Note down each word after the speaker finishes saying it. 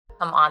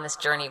Come on this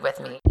journey with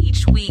me.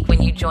 Each week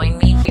when you join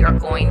me, we are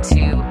going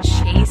to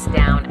chase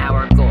down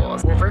our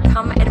goals,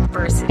 overcome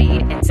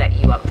adversity, and set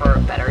you up for a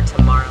better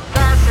tomorrow.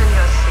 Fasten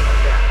your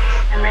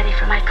seatbelts. I'm ready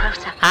for my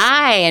close-up.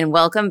 Hi, and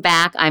welcome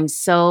back. I'm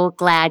so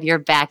glad you're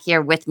back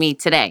here with me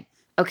today.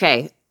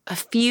 Okay, a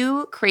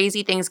few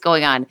crazy things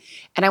going on,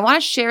 and I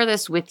want to share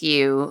this with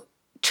you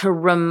to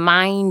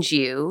remind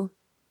you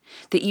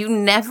that you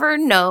never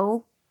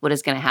know what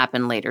is going to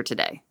happen later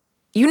today.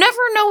 You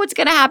never know what's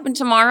going to happen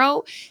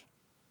tomorrow,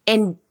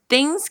 and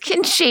things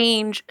can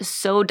change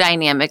so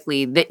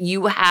dynamically that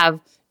you have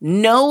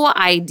no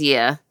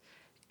idea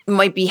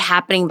might be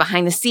happening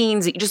behind the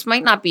scenes that you just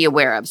might not be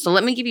aware of. So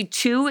let me give you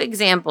two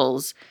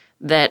examples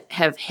that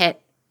have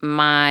hit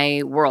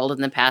my world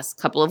in the past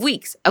couple of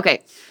weeks.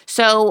 Okay,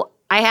 so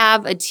I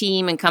have a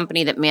team and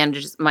company that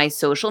manages my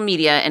social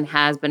media and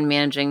has been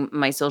managing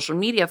my social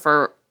media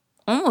for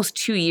almost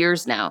 2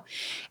 years now.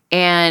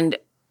 And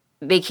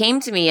they came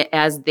to me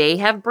as they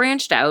have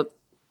branched out.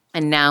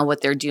 And now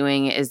what they're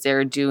doing is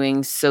they're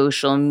doing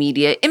social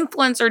media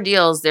influencer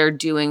deals. They're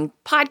doing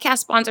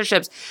podcast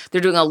sponsorships. They're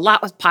doing a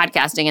lot with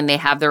podcasting, and they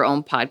have their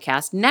own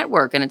podcast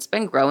network. And it's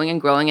been growing and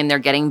growing, and they're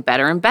getting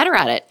better and better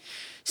at it.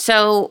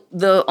 So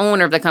the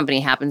owner of the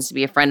company happens to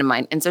be a friend of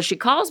mine. And so she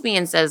calls me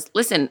and says,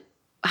 listen,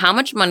 how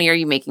much money are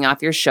you making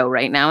off your show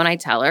right now? And I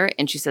tell her,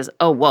 and she says,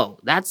 oh, whoa,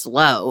 that's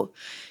low.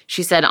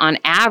 She said, on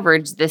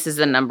average, this is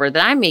the number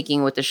that I'm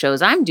making with the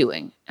shows I'm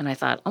doing. And I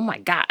thought, oh my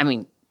God,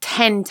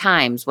 10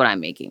 times what I'm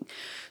making.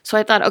 So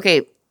I thought,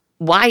 okay,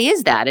 why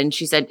is that? And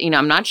she said,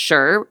 I'm not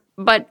sure,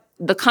 but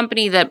the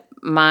company that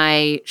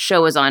my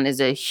show is on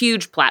is a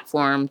huge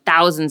platform,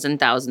 thousands and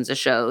thousands of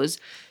shows.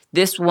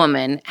 This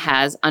woman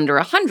has under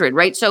 100,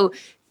 right? So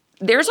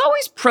there's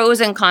always pros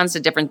and cons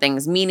to different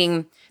things,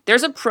 meaning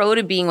there's a pro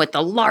to being with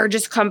the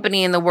largest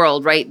company in the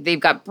world, right? They've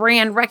got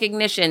brand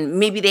recognition.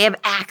 Maybe they have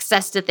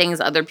access to things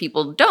other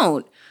people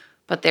don't,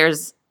 but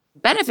there's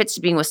benefits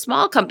to being with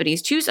small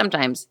companies too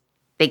sometimes.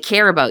 They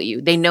care about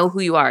you. They know who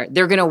you are.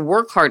 They're going to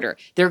work harder.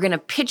 They're going to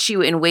pitch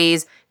you in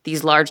ways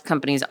these large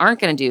companies aren't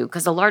going to do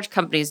because the large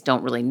companies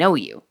don't really know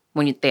you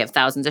when they have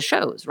thousands of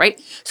shows, right?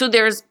 So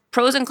there's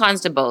pros and cons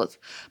to both.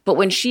 But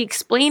when she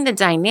explained the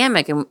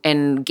dynamic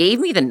and gave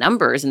me the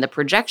numbers and the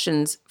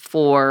projections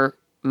for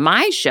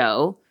my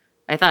show,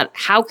 I thought,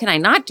 how can I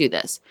not do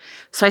this?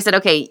 So I said,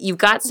 okay, you've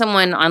got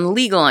someone on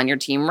legal on your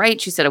team, right?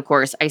 She said, of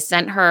course. I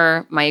sent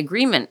her my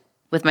agreement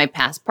with my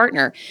past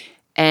partner.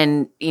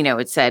 And,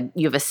 it said,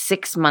 you have a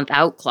 6-month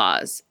out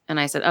clause. And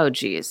I said, oh,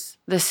 geez,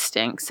 this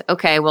stinks.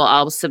 Okay, well,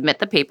 I'll submit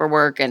the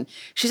paperwork. And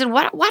she said,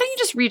 why don't you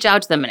just reach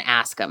out to them and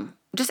ask them?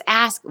 Just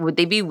ask, would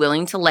they be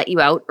willing to let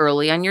you out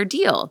early on your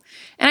deal?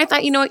 And I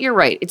thought, you know what, you're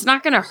right. It's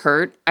not going to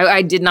hurt.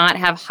 I did not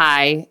have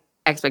high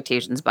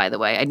expectations, by the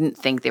way. I didn't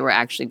think they were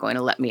actually going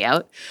to let me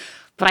out.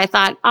 But I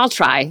thought, I'll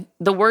try.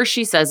 The worst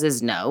she says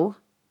is no.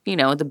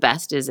 The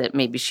best is that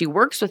maybe she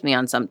works with me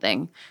on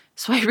something.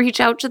 So I reach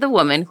out to the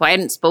woman who I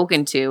hadn't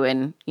spoken to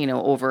in,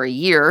 over a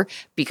year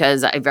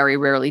because I very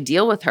rarely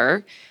deal with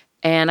her.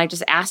 And I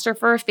just asked her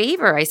for a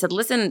favor. I said,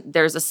 listen,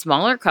 there's a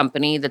smaller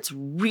company that's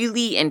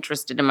really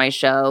interested in my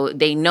show.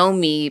 They know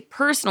me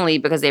personally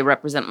because they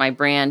represent my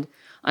brand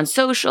on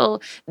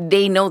social.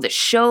 They know the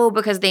show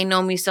because they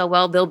know me so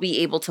well. They'll be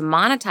able to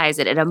monetize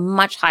it at a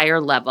much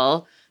higher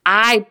level.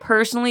 I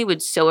personally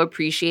would so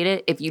appreciate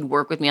it if you'd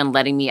work with me on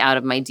letting me out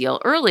of my deal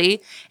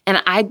early,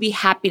 and I'd be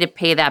happy to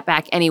pay that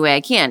back any way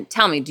I can.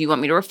 Tell me, do you want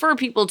me to refer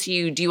people to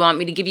you? Do you want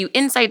me to give you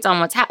insights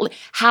on what's happening?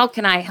 How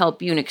can I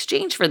help you in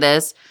exchange for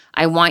this?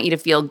 I want you to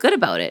feel good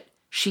about it.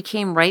 She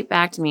came right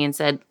back to me and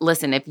said,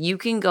 listen, if you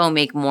can go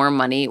make more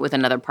money with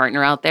another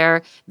partner out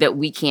there that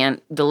we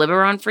can't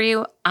deliver on for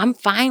you, I'm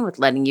fine with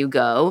letting you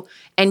go.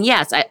 And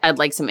yes, I'd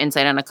like some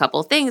insight on a couple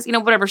of things.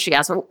 Whatever she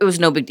asked for, it was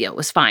no big deal. It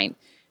was fine.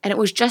 And it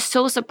was just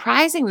so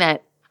surprising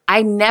that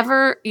I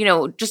never,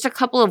 just a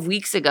couple of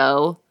weeks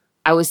ago,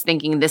 I was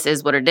thinking this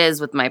is what it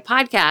is with my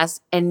podcast.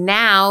 And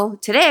now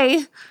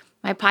today,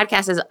 my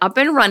podcast is up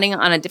and running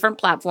on a different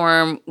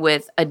platform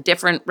with a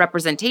different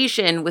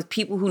representation with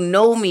people who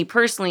know me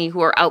personally,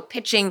 who are out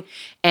pitching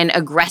and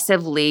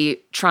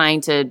aggressively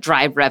trying to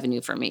drive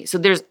revenue for me. So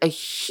there's a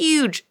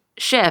huge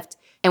shift.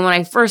 And when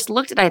I first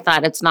looked at it, I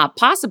thought it's not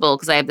possible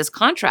because I have this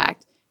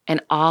contract.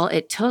 And all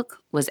it took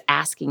was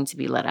asking to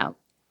be let out.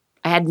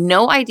 I had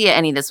no idea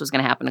any of this was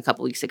going to happen a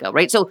couple weeks ago,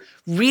 right? So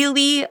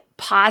really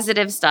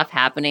positive stuff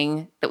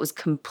happening that was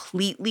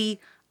completely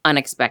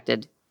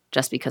unexpected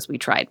just because we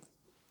tried.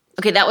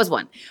 Okay, that was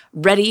one.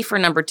 Ready for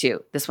number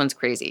two. This one's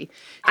crazy.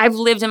 I've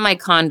lived in my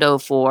condo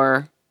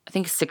for, I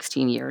think,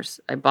 16 years.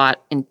 I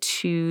bought in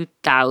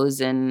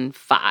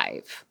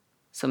 2005.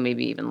 So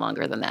maybe even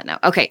longer than that now.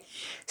 Okay,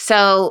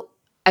 so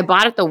I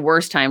bought it the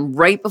worst time,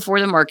 right before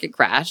the market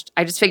crashed.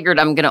 I just figured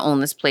I'm going to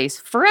own this place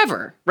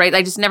forever, right?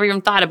 I just never even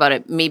thought about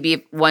it. Maybe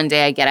if one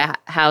day I get a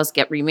house,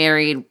 get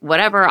remarried,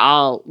 whatever,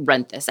 I'll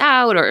rent this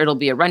out or it'll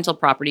be a rental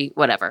property,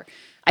 whatever.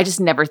 I just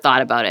never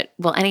thought about it.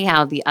 Well,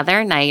 anyhow, the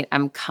other night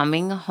I'm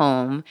coming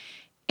home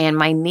And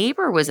my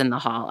neighbor was in the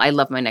hall. I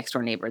love my next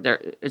door neighbor.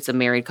 It's a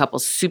married couple,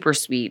 super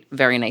sweet,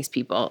 very nice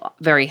people,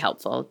 very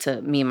helpful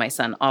to me and my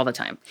son all the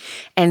time.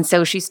 And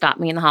so she stopped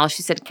me in the hall.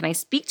 She said, "Can I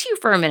speak to you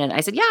for a minute?"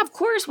 I said, "Yeah, of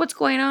course. What's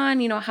going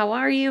on? How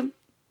are you?"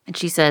 And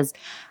she says,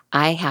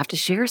 "I have to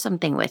share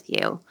something with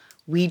you.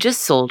 We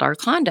just sold our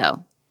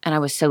condo." And I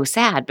was so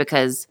sad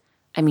because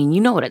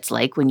you know what it's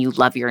like when you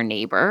love your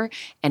neighbor.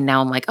 And now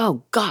I'm like,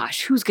 oh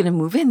gosh, who's going to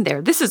move in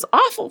there? This is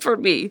awful for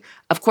me.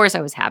 Of course,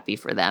 I was happy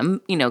for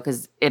them,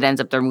 because it ends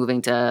up they're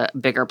moving to a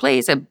bigger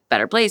place, a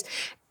better place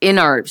in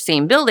our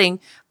same building.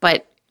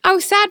 But I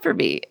was sad for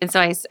me. And so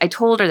I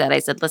told her that. I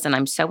said, "Listen,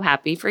 I'm so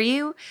happy for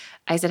you."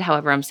 I said,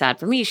 "However, I'm sad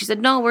for me." She said,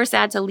 "No, we're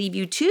sad to leave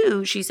you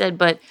too." She said,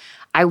 "But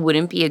I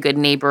wouldn't be a good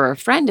neighbor or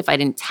friend if I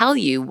didn't tell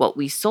you what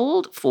we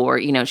sold for."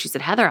 She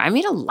said, "Heather, I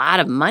made a lot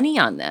of money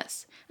on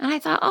this." And I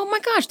thought, oh my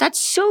gosh,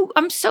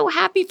 I'm so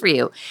happy for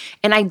you.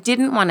 And I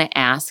didn't want to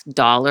ask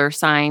dollar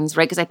signs,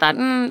 right? Because I thought,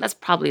 that's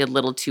probably a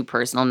little too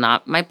personal,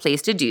 not my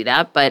place to do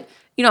that. But,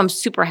 I'm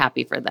super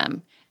happy for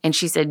them. And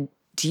she said,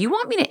 "Do you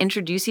want me to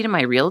introduce you to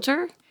my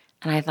realtor?"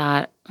 And I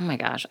thought, oh my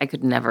gosh, I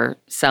could never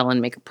sell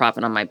and make a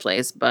profit on my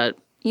place. But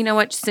you know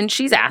what? Since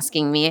she's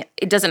asking me,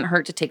 it doesn't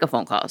hurt to take a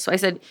phone call. So I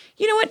said,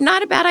 "You know what?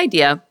 Not a bad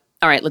idea.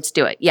 All right, let's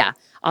do it. Yeah,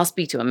 I'll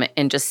speak to him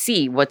and just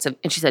see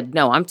And she said,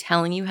 "No, I'm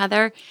telling you,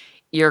 Heather,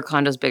 your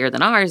condo's bigger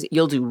than ours.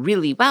 You'll do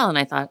really well." And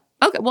I thought,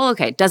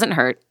 okay, doesn't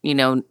hurt.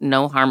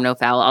 No harm, no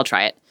foul. I'll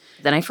try it.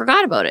 Then I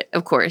forgot about it,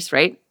 of course,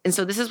 right? And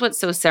so this is what's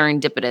so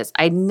serendipitous.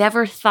 I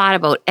never thought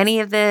about any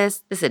of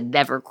this. This had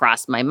never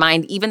crossed my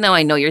mind, even though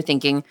I know you're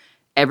thinking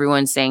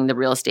everyone's saying the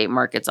real estate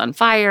market's on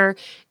fire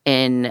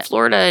in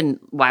Florida, and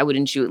why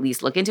wouldn't you at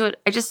least look into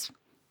it? I just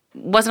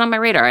wasn't on my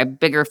radar. I have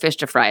bigger fish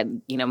to fry,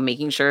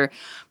 making sure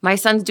my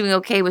son's doing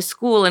okay with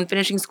school and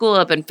finishing school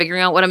up and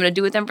figuring out what I'm going to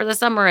do with him for the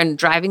summer and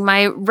driving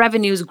my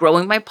revenues,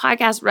 growing my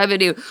podcast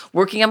revenue,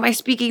 working on my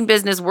speaking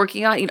business,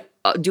 working on,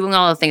 doing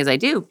all the things I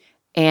do.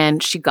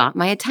 And she got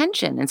my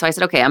attention. And so I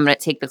said, okay, I'm going to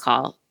take the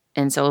call.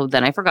 And so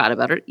then I forgot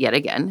about it yet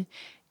again.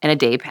 And a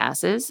day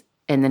passes.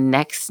 And the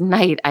next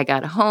night I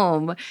got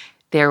home,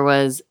 there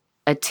was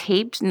a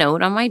taped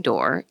note on my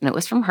door, and it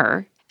was from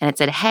her. And it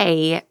said,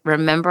 "Hey,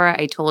 remember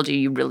I told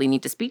you really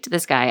need to speak to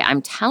this guy.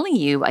 I'm telling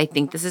you, I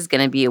think this is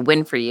going to be a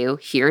win for you.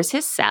 Here's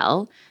his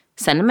cell.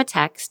 Send him a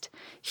text.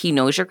 He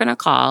knows you're going to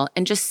call,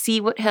 and just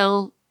see what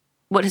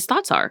his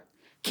thoughts are.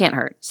 Can't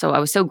hurt." So I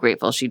was so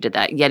grateful she did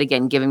that, yet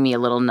again, giving me a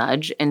little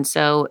nudge. And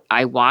so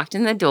I walked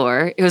in the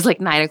door. It was like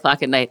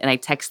 9:00 at night, and I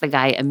text the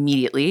guy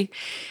immediately.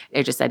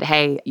 I just said,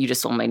 "Hey, you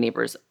just sold my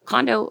neighbor's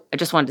condo. I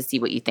just wanted to see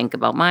what you think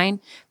about mine."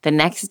 The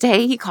next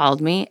day, he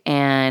called me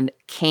and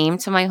came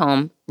to my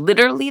home,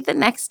 literally the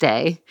next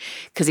day,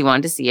 because he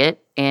wanted to see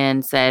it,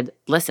 and said,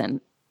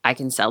 "Listen, I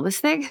can sell this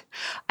thing.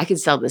 I can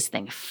sell this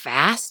thing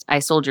fast. I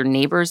sold your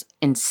neighbors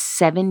in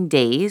 7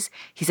 days."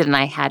 He said, "And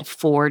I had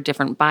 4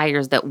 different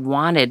buyers that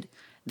wanted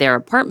their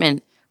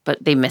apartment, but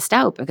they missed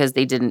out because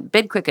they didn't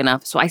bid quick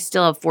enough. So I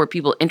still have 4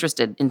 people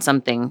interested in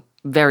something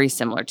very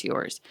similar to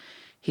yours."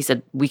 He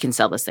said, "We can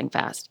sell this thing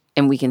fast,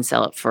 and we can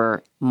sell it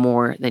for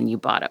more than you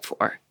bought it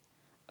for."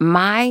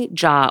 My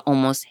jaw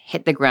almost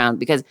hit the ground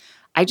because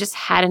I just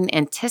hadn't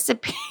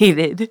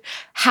anticipated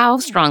how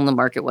strong the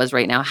market was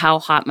right now, how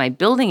hot my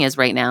building is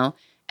right now.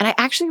 And I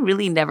actually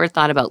really never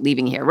thought about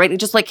leaving here, right? It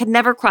just had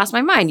never crossed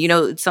my mind.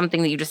 It's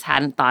something that you just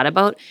hadn't thought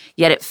about,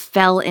 yet it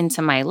fell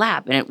into my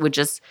lap, and it would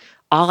just,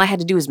 all I had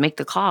to do was make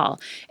the call.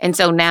 And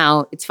so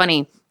now it's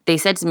funny. They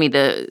said to me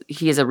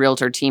he is a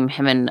realtor team,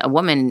 him and a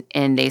woman,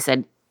 and they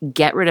said,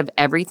 get rid of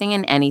everything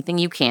and anything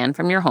you can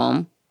from your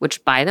home,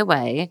 which, by the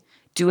way,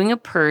 doing a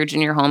purge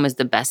in your home is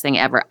the best thing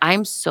ever.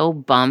 I'm so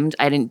bummed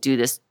I didn't do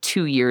this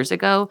 2 years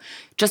ago.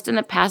 Just in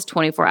the past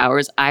 24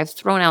 hours, I've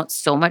thrown out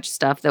so much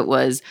stuff that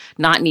was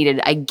not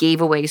needed. I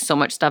gave away so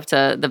much stuff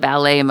to the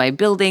valet in my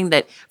building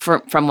that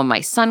from when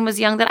my son was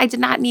young that I did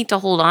not need to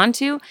hold on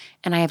to.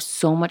 And I have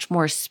so much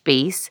more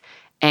space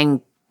and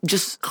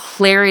just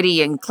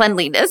clarity and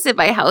cleanliness in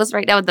my house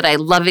right now that I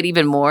love it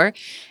even more.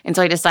 And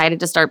so I decided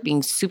to start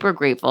being super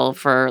grateful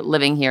for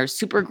living here,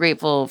 super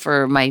grateful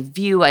for my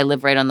view. I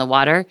live right on the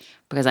water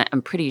because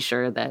I'm pretty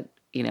sure that,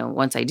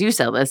 once I do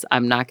sell this,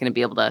 I'm not going to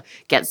be able to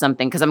get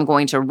something because I'm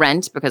going to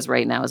rent, because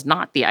right now is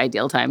not the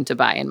ideal time to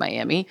buy in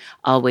Miami.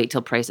 I'll wait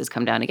till prices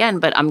come down again,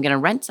 but I'm going to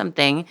rent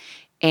something,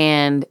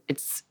 and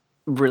it's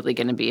really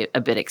going to be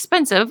a bit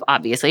expensive,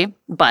 obviously,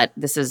 but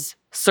this is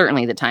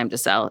certainly the time to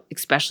sell,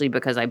 especially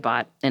because I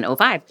bought in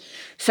 2005.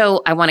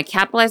 So I want to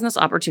capitalize on this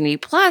opportunity.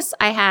 Plus,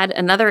 I had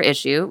another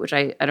issue, which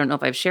I don't know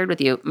if I've shared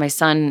with you. My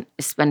son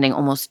is spending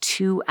almost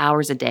 2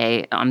 hours a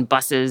day on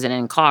buses and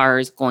in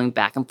cars going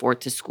back and forth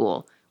to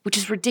school, which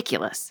is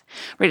ridiculous,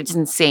 right? It's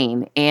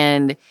insane.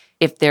 And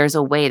if there's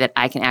a way that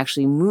I can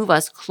actually move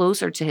us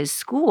closer to his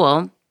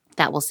school,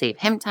 that will save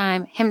him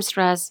time, him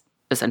stress,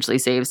 essentially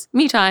saves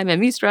me time and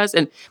me stress,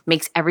 and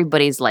makes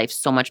everybody's life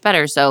so much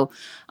better. So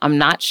I'm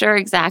not sure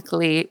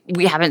exactly.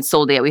 We haven't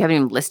sold it yet. We haven't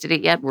even listed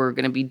it yet. We're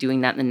going to be doing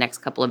that in the next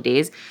couple of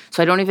days.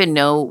 So I don't even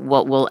know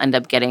what we'll end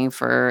up getting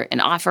for an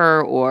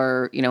offer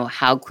or,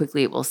 how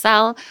quickly it will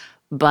sell.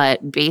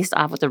 But based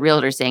off what the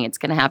realtor's saying, it's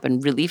going to happen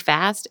really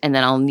fast. And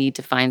then I'll need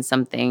to find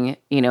something,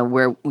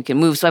 where we can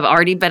move. So I've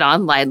already been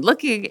online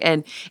looking,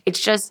 and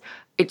it's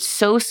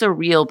so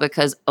surreal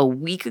because a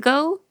week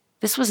ago,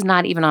 this was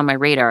not even on my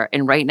radar.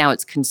 And right now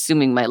it's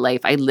consuming my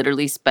life. I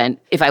literally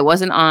spent, if I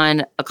wasn't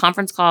on a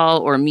conference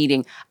call or a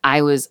meeting,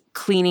 I was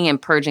cleaning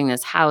and purging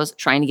this house,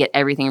 trying to get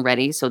everything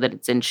ready so that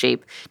it's in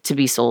shape to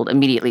be sold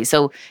immediately.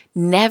 So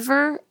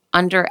never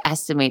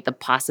underestimate the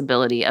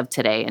possibility of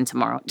today and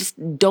tomorrow. Just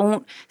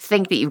don't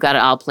think that you've got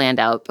it all planned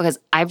out, because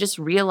I've just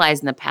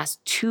realized in the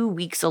past 2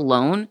 weeks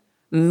alone,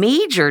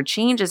 major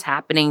changes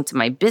happening to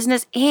my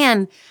business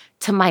and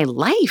to my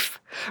life,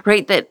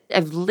 right? That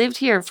I've lived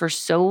here for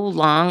so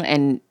long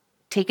and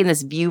taken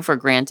this view for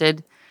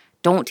granted.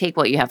 Don't take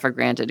what you have for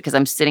granted, because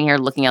I'm sitting here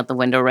looking out the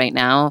window right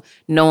now,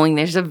 knowing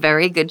there's a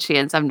very good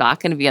chance I'm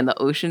not going to be on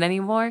the ocean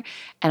anymore.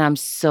 And I'm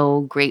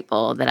so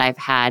grateful that I've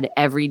had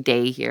every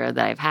day here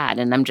that I've had.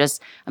 And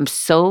I'm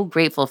so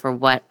grateful for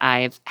what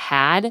I've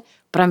had,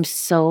 but I'm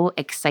so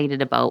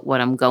excited about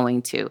what I'm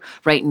going to,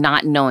 right?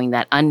 Not knowing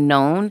that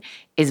unknown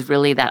is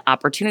really that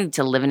opportunity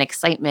to live in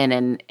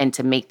excitement and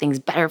to make things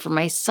better for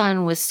my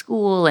son with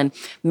school, and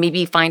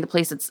maybe find a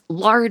place that's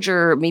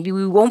larger. Maybe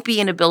we won't be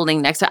in a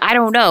building next to, I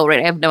don't know, right?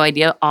 I have no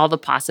idea all the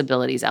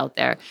possibilities out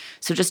there.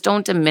 So just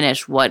don't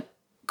diminish what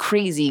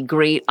crazy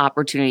great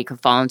opportunity could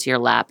fall into your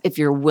lap if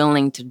you're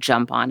willing to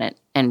jump on it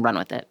and run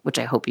with it, which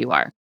I hope you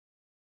are.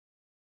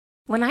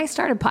 When I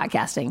started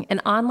podcasting,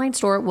 an online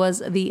store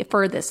was the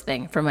furthest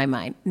thing from my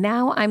mind.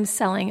 Now I'm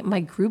selling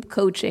my group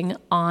coaching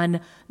on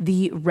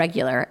the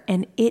regular,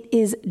 and it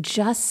is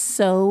just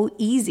so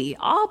easy,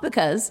 all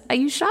because I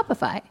use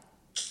Shopify.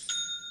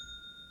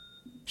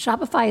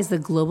 Shopify is the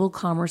global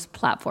commerce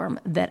platform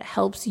that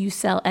helps you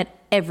sell at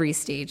every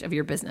stage of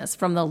your business,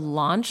 from the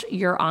launch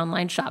your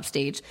online shop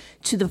stage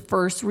to the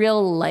first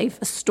real life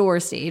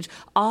store stage,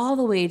 all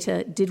the way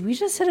to, did we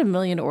just hit 1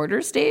 million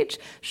orders stage?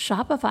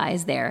 Shopify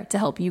is there to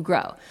help you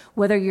grow.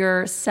 Whether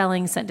you're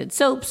selling scented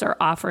soaps or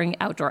offering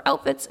outdoor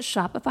outfits,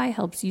 Shopify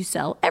helps you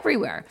sell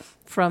everywhere.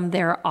 From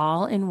their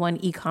all-in-one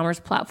e-commerce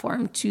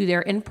platform to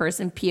their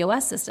in-person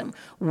POS system,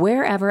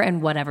 wherever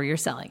and whatever you're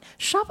selling,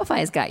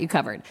 Shopify's got you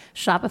covered.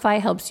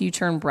 Shopify helps you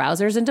turn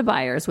browsers into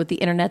buyers with the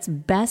internet's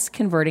best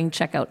converting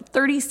checkout,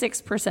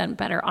 36%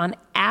 better on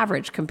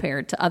average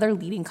compared to other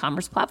leading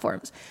commerce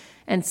platforms,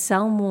 and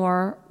sell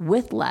more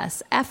with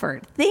less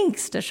effort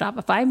thanks to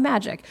Shopify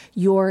Magic,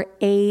 your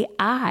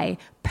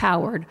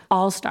AI-powered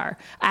all-star.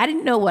 I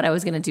didn't know what I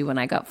was going to do when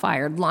I got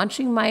fired.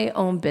 Launching my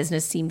own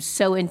business seemed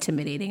so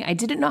intimidating. I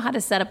didn't know how to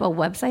set up a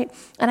website,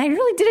 and I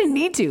really didn't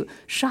need to.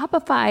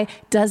 Shopify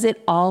does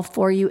it all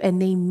for you,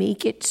 and they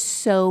make it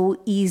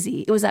so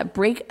easy. It was that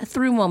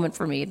breakthrough moment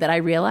for me that I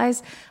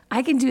realized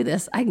I can do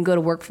this. I can go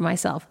to work for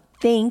myself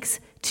thanks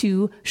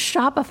to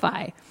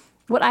Shopify.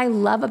 What I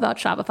love about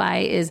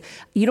Shopify is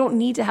you don't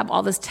need to have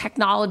all this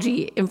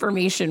technology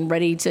information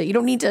you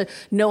don't need to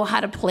know how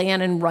to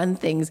plan and run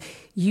things.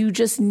 You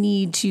just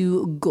need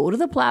to go to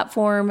the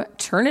platform,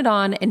 turn it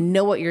on, and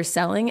know what you're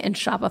selling, and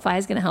Shopify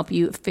is going to help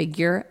you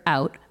figure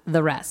out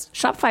the rest.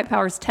 Shopify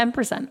powers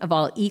 10% of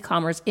all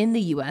e-commerce in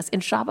the U.S.,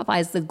 and Shopify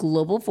is the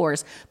global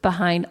force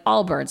behind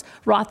Allbirds,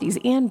 Rothy's,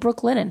 and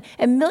Brooklinen,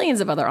 and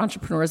millions of other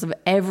entrepreneurs of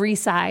every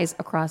size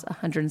across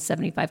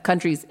 175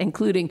 countries,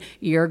 including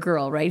your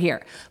girl right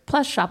here.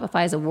 Plus,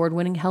 Shopify's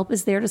award-winning help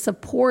is there to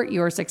support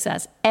your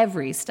success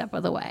every step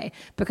of the way,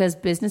 because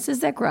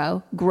businesses that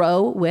grow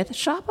with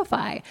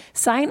Shopify.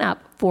 Sign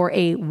up for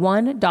a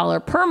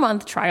 $1 per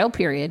month trial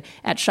period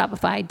at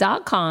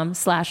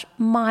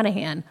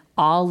shopify.com/Monahan,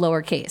 all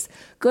lowercase.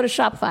 Go to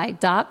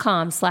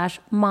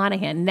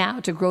shopify.com/Monahan now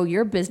to grow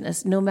your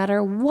business no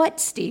matter what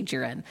stage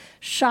you're in.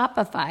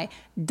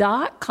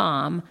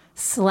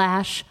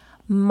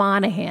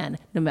 Shopify.com/Monahan.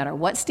 No matter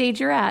what stage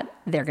you're at,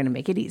 they're going to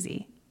make it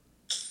easy.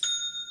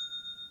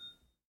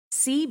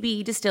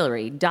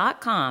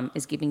 CBDistillery.com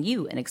is giving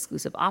you an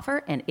exclusive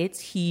offer, and it's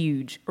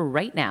huge.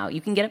 Right now,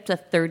 you can get up to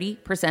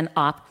 30%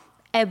 off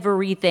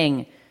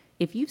everything.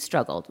 If you've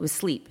struggled with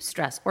sleep,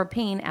 stress, or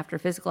pain after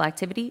physical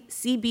activity,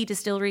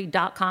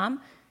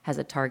 CBDistillery.com has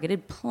a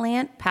targeted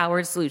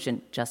plant-powered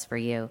solution just for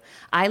you.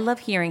 I love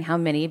hearing how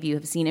many of you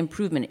have seen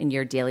improvement in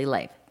your daily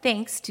life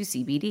thanks to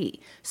CBD.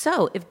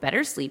 So if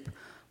better sleep,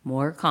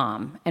 more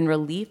calm, and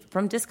relief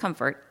from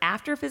discomfort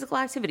after physical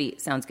activity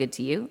sounds good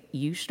to you,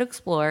 you should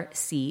explore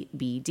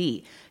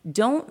CBD.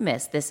 Don't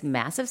miss this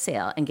massive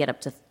sale and get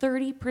up to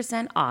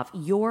 30% off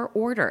your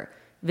order.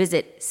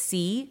 Visit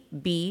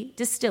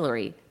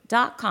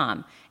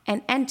CBDistillery.com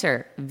and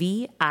enter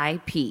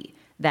VIP.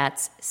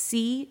 That's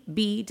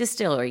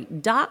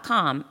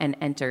CBDistillery.com and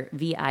enter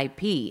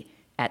VIP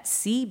at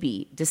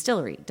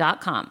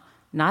CBDistillery.com.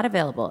 Not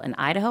available in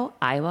Idaho,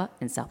 Iowa,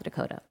 and South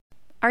Dakota.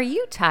 Are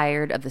you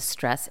tired of the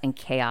stress and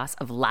chaos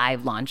of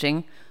live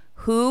launching?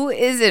 Who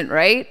isn't,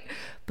 right?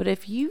 But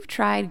if you've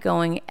tried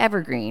going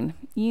evergreen,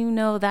 you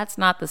know that's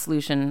not the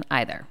solution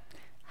either.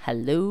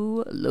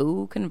 Hello,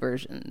 low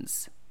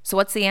conversions. So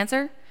what's the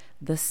answer?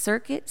 The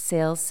Circuit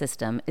Sales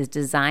System is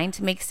designed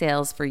to make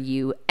sales for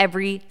you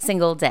every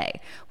single day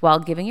while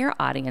giving your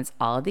audience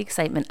all of the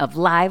excitement of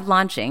live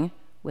launching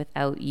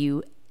without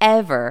you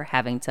ever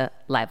having to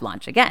live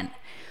launch again.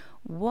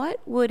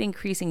 What would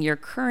increasing your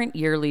current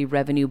yearly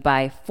revenue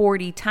by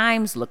 40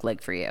 times look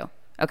like for you?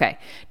 Okay,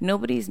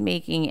 nobody's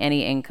making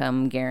any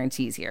income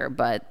guarantees here,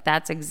 but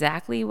that's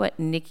exactly what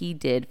Nikki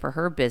did for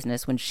her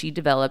business when she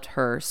developed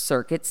her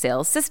Circuit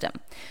Sales System.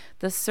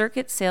 The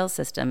Circuit Sales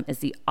System is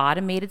the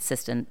automated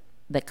system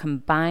that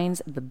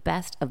combines the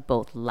best of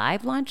both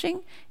live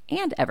launching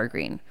and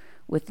evergreen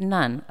with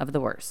none of the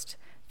worst.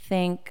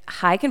 Think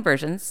high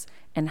conversions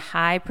and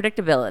high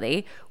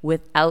predictability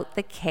without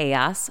the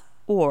chaos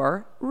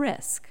or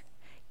risk.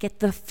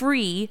 Get the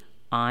free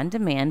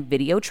on-demand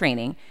video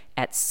training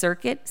at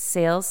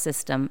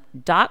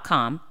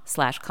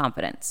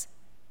circuitsalessystem.com/confidence.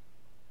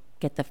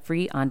 Get the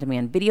free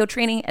on-demand video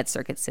training at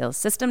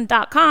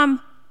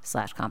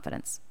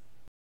circuitsalessystem.com/confidence.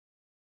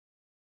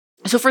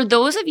 So for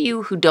those of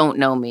you who don't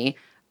know me,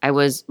 I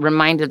was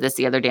reminded of this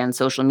the other day on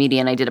social media,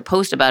 and I did a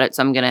post about it,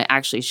 so I'm going to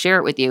actually share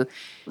it with you.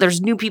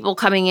 There's new people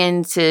coming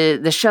into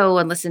the show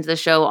and listen to the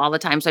show all the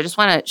time, so I just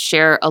want to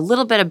share a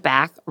little bit of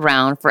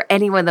background for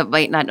anyone that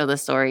might not know the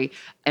story.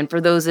 And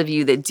for those of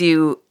you that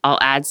do, I'll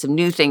add some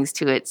new things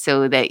to it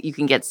so that you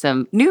can get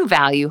some new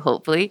value,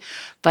 hopefully.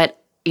 But,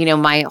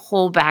 my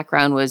whole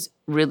background was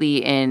really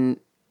in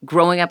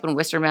growing up in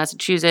Worcester,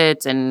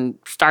 Massachusetts, and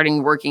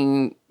starting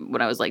working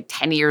when I was like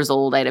 10 years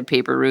old. I had a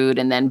paper route,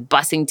 and then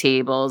bussing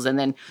tables, and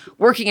then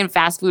working in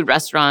fast food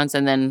restaurants,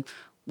 and then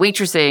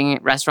waitressing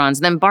at restaurants,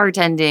 and then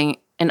bartending,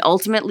 and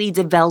ultimately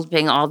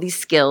developing all these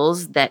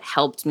skills that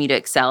helped me to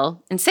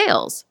excel in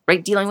sales,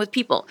 right? Dealing with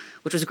people,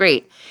 which was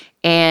great.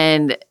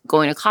 And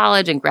going to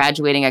college and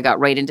graduating, I got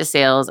right into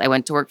sales. I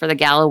went to work for the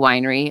Gallo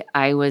Winery.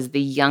 I was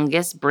the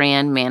youngest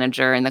brand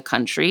manager in the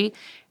country.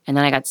 And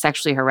then I got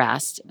sexually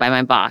harassed by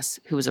my boss,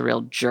 who was a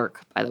real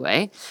jerk, by the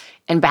way.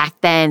 And back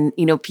then,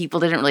 people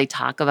didn't really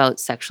talk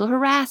about sexual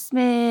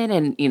harassment.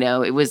 And,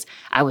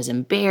 I was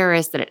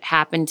embarrassed that it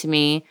happened to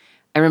me.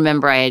 I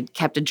remember I had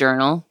kept a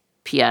journal.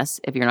 P.S.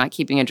 If you're not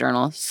keeping a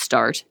journal,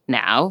 start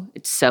now.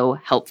 It's so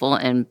helpful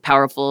and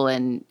powerful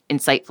and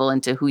insightful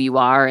into who you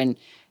are and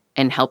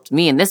helped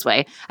me in this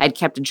way. I'd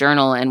kept a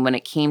journal, and when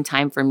it came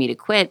time for me to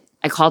quit,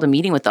 I called a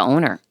meeting with the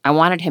owner. I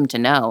wanted him to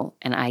know,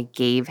 and I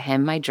gave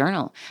him my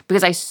journal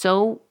because I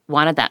so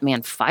wanted that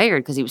man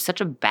fired because he was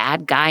such a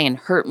bad guy and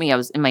hurt me. I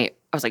was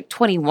like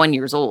 21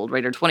 years old,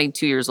 right, or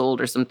 22 years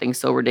old or something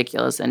so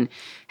ridiculous, and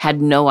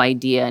had no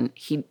idea, and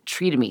he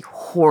treated me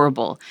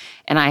horrible,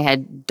 and I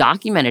had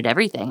documented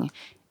everything.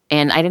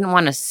 And I didn't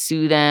want to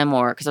sue them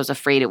because I was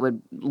afraid it would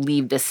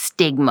leave this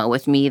stigma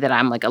with me that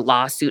I'm like a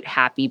lawsuit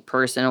happy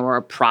person or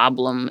a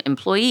problem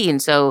employee.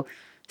 And so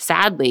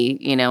sadly,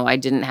 I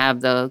didn't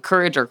have the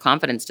courage or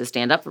confidence to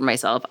stand up for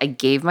myself. I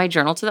gave my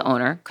journal to the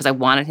owner because I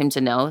wanted him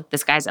to know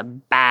this guy's a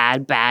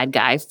bad, bad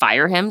guy.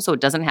 Fire him so it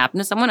doesn't happen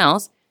to someone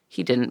else.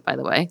 He didn't, by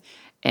the way.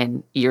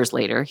 And years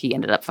later, he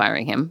ended up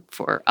firing him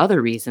for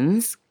other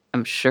reasons.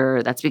 I'm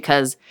sure that's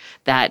because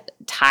that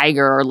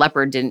tiger or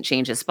leopard didn't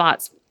change his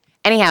spots.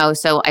 Anyhow,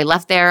 so I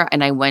left there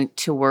and I went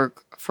to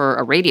work for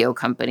a radio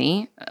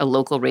company, a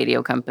local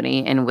radio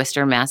company in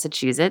Worcester,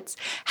 Massachusetts.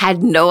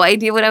 Had no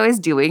idea what I was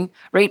doing,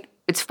 right?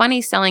 It's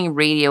funny selling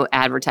radio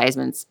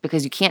advertisements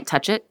because you can't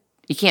touch it,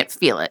 you can't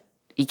feel it,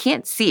 you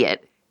can't see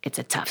it. It's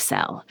a tough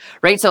sell,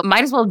 right? So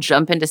might as well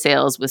jump into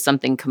sales with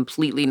something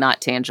completely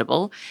not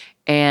tangible.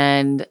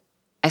 And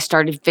I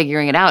started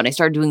figuring it out, and I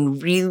started doing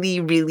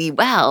really, really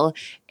well.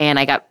 And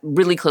I got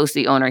really close to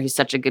the owner. He's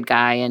such a good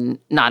guy and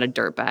not a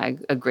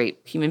dirtbag, a great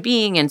human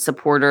being and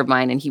supporter of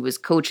mine. And he was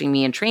coaching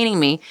me and training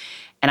me,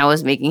 and I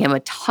was making him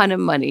a ton of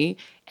money.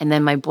 And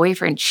then my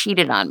boyfriend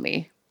cheated on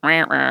me.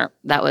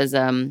 That was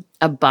a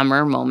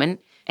bummer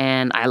moment,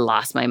 and I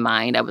lost my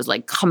mind. I was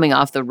like coming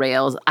off the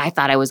rails. I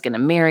thought I was going to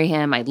marry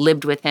him. I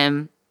lived with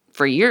him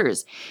for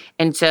years.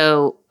 And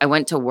so I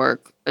went to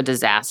work, a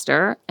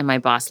disaster, and my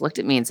boss looked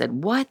at me and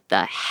said, "What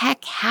the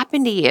heck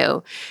happened to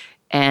you?"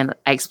 And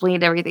I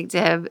explained everything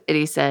to him, and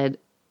he said,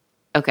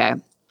 "Okay,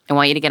 I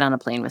want you to get on a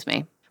plane with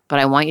me, but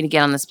I want you to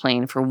get on this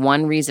plane for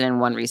one reason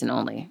and one reason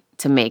only,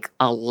 to make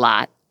a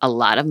lot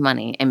of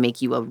money and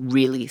make you a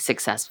really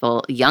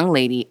successful young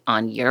lady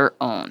on your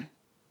own,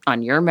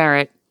 on your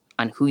merit,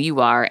 on who you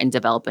are, and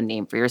develop a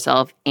name for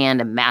yourself and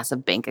a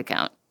massive bank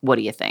account. What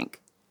do you think?"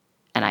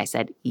 And I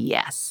said,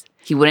 yes.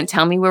 He wouldn't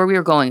tell me where we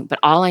were going, but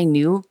all I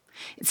knew,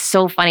 it's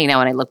so funny now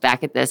when I look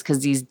back at this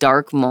because these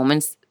dark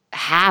moments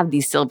have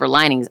these silver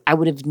linings. I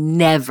would have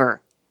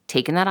never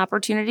taken that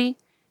opportunity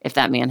if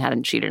that man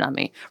hadn't cheated on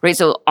me, right?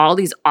 So all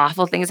these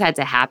awful things had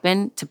to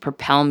happen to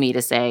propel me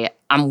to say,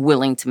 I'm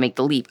willing to make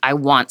the leap. I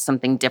want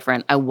something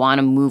different. I want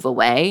to move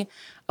away.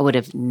 I would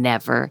have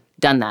never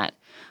done that.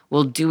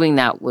 Well, doing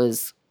that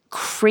was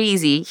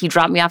crazy. He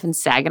dropped me off in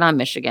Saginaw,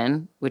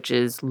 Michigan, which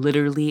is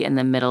literally in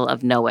the middle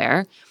of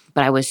nowhere.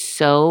 But I was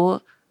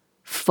so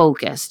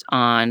focused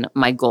on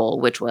my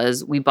goal, which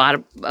was we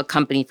bought a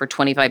company for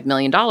 $25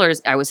 million.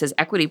 I was his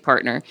equity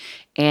partner,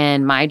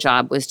 and my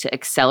job was to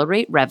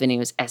accelerate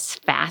revenues as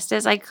fast fast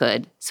as I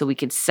could so we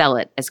could sell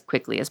it as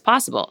quickly as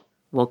possible.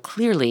 Well,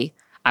 clearly,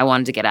 I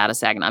wanted to get out of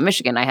Saginaw,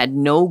 Michigan. I had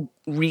no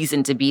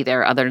reason to be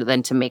there other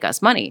than to make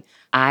us money.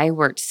 I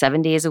worked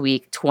 7 days a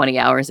week, 20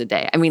 hours a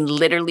day. I mean,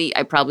 literally,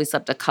 I probably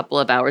slept a couple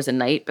of hours a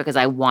night because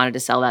I wanted to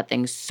sell that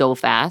thing so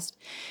fast.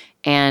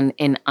 And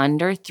in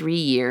under 3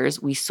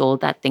 years, we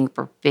sold that thing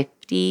for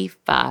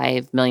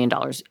 $55 million,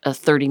 a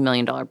 $30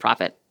 million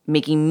profit,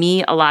 making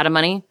me a lot of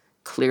money.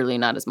 Clearly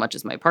not as much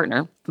as my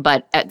partner,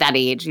 but at that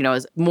age, it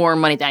was more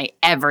money than I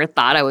ever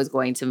thought I was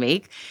going to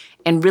make,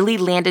 and really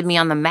landed me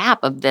on the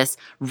map of this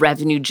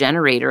revenue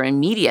generator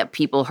in media.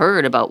 People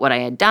heard about what I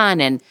had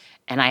done, and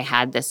I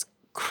had this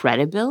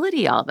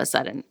credibility all of a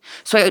sudden.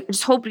 So I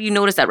just hope you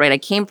notice that, right? I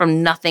came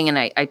from nothing, and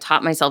I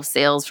taught myself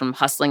sales from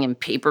hustling and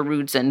paper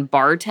routes and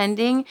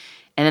bartending,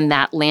 and then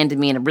that landed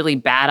me in a really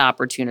bad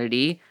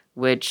opportunity,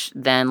 which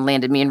then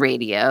landed me in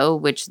radio,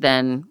 which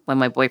then, when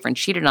my boyfriend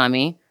cheated on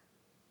me,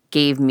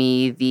 gave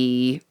me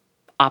the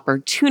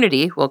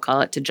opportunity, we'll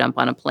call it, to jump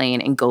on a plane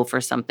and go for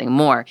something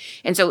more.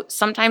 And so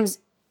sometimes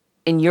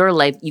in your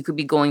life, you could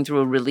be going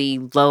through a really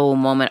low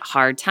moment,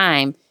 hard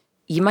time.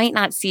 You might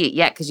not see it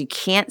yet because you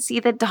can't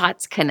see the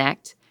dots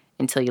connect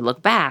until you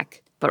look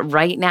back. But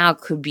right now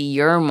could be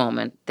your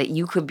moment that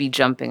you could be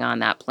jumping on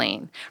that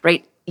plane,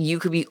 right? You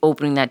could be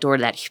opening that door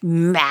to that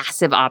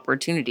massive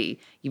opportunity.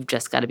 You've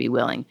just got to be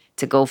willing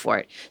to go for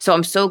it. So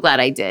I'm so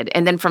glad I did.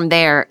 And then from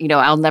there,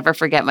 I'll never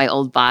forget my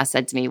old boss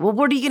said to me, well,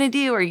 what are you going to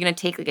do? Are you going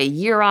to take like a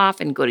year off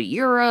and go to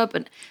Europe?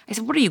 And I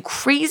said, what are you,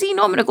 crazy?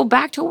 No, I'm going to go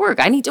back to work.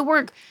 I need to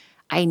work.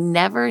 I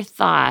never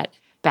thought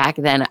back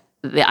then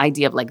the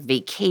idea of like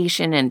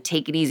vacation and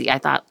take it easy. I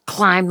thought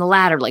climb the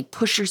ladder, like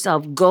push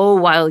yourself, go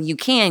while you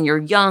can. You're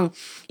young,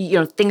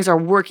 things are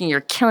working,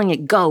 you're killing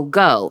it,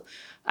 go.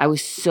 I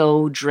was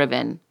so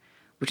driven,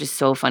 which is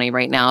so funny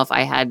right now. If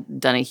I had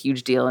done a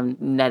huge deal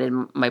and netted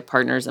my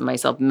partners and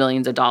myself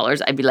millions of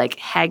dollars, I'd be like,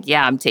 heck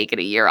yeah, I'm taking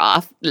a year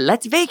off.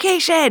 Let's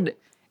vacation.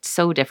 It's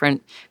so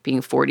different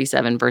being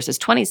 47 versus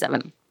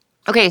 27.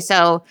 Okay,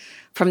 so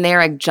from there,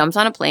 I jumped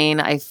on a plane.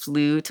 I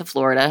flew to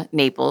Florida,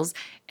 Naples,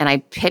 and I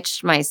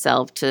pitched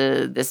myself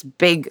to this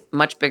big,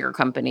 much bigger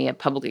company, a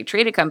publicly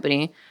traded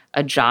company,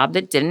 a job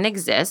that didn't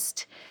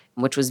exist,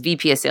 which was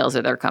VP of sales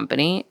of their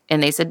company.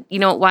 And they said,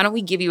 why don't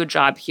we give you a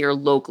job here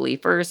locally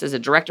first as a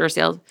director of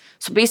sales?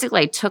 So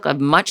basically, I took a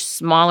much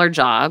smaller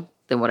job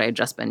than what I had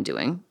just been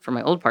doing for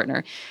my old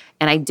partner.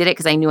 And I did it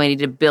because I knew I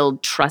needed to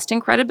build trust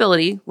and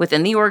credibility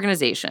within the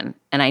organization.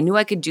 And I knew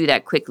I could do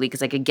that quickly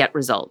because I could get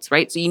results,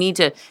 right? So you need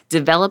to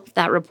develop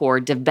that rapport,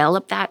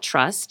 develop that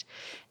trust.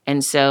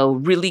 And so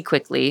really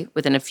quickly,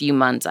 within a few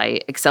months, I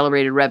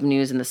accelerated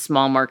revenues in the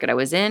small market I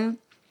was in.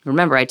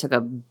 Remember, I took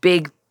a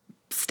big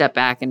step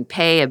back in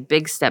pay, a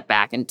big step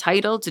back in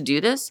title to do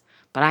this.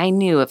 But I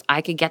knew if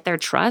I could get their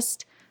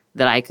trust,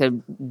 that I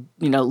could,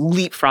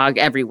 leapfrog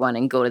everyone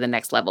and go to the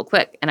next level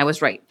quick. And I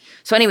was right.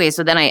 So anyway,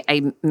 so then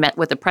I met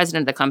with the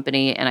president of the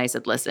company and I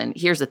said, listen,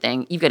 here's the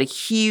thing. You've got a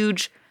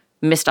huge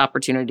missed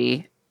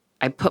opportunity.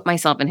 I put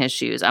myself in his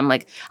shoes. I'm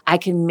like, I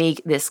can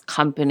make this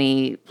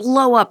company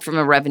blow up from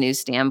a revenue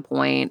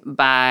standpoint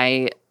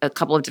by a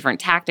couple of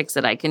different tactics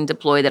that I can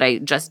deploy that I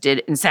just did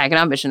in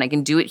Saginaw, Michigan. I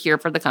can do it here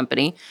for the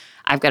company.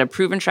 I've got a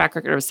proven track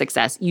record of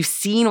success. You've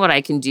seen what I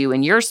can do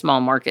in your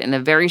small market in a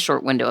very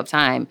short window of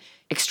time.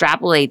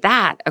 Extrapolate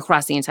that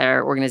across the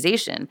entire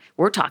organization.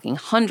 We're talking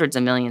hundreds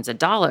of millions of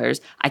dollars.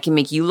 I can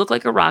make you look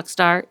like a rock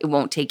star. It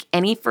won't take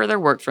any further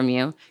work from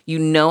you. You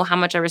know how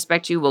much I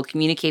respect you, will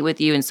communicate with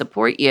you and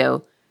support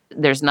you.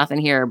 There's nothing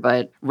here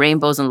but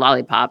rainbows and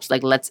lollipops.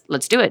 Like, let's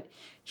do it.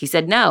 He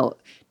said no.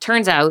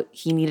 Turns out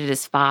he needed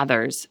his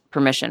father's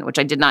permission, which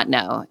I did not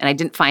know. And I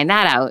didn't find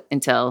that out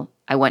until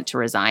I went to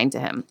resign to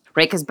him,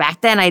 right? Because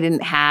back then I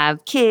didn't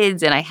have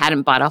kids and I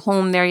hadn't bought a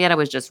home there yet. I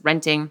was just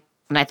renting.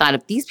 And I thought,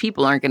 if these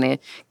people aren't going to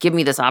give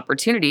me this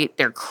opportunity,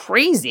 they're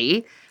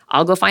crazy.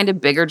 I'll go find a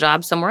bigger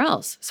job somewhere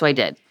else. So I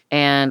did.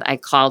 And I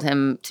called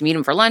him to meet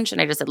him for lunch. And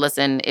I just said,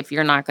 listen, if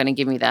you're not going to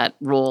give me that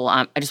role,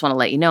 I just want to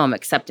let you know I'm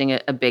accepting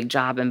a big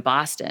job in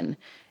Boston.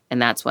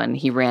 And that's when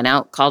he ran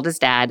out, called his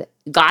dad,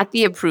 got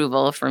the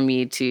approval for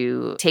me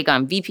to take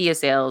on VP of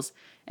sales.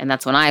 And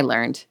that's when I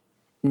learned,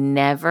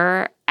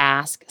 never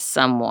ask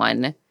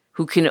someone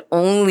who can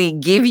only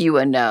give you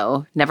a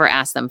no, never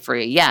ask them for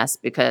a yes,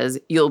 because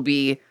you'll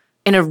be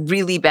in a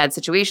really bad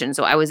situation.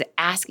 So I was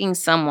asking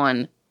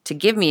someone to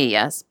give me a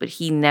yes, but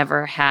he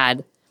never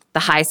had the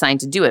high sign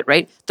to do it,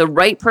 right? The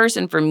right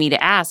person for me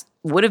to ask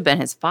would have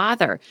been his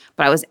father,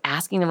 but I was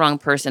asking the wrong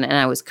person and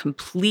I was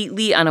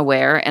completely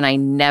unaware, and I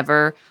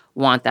never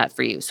want that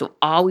for you. So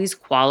always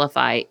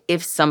qualify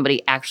if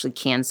somebody actually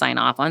can sign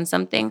off on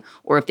something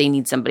or if they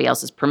need somebody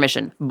else's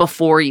permission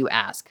before you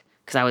ask,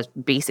 because I was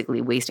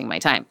basically wasting my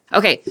time.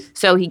 Okay,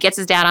 so he gets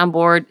his dad on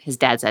board. His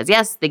dad says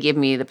yes. They give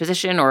me the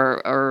position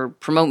or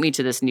promote me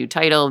to this new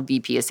title,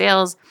 VP of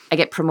Sales. I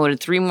get promoted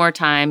 3 more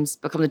times,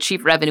 become the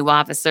Chief Revenue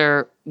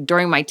Officer.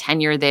 During my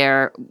tenure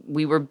there,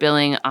 we were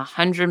billing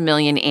 $100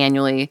 million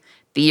annually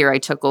the year I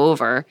took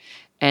over.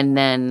 And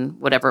then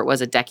whatever it was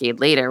a decade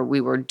later,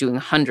 we were doing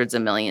hundreds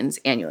of millions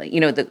annually.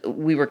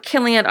 We were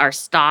killing it. Our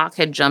stock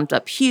had jumped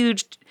up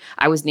huge.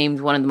 I was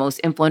named one of the most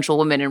influential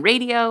women in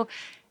radio.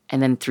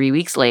 And then 3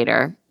 weeks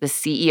later, the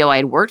CEO I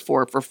had worked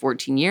for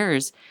 14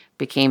 years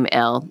became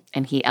ill,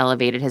 and he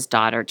elevated his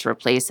daughter to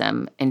replace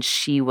him. And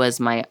she was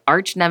my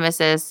arch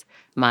nemesis,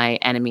 my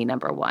enemy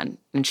number one.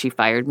 And she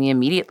fired me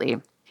immediately.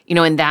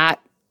 And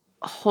that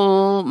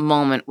whole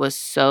moment was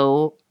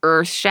so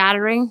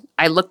earth-shattering.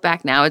 I look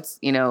back now, it's,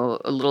 a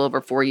little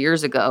over 4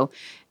 years ago,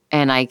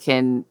 and I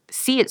can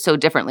see it so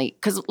differently.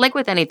 Because like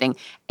with anything,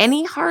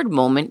 any hard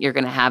moment you're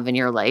going to have in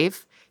your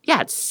life,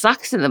 yeah, it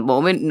sucks in the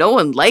moment. No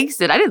one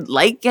likes it. I didn't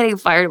like getting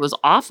fired. It was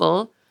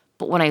awful.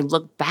 But when I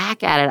look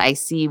back at it, I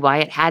see why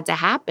it had to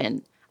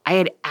happen. I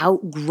had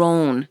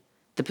outgrown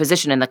the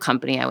position in the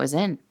company I was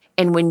in.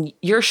 And when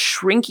you're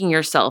shrinking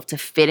yourself to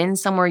fit in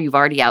somewhere you've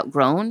already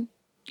outgrown,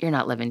 you're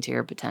not living to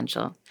your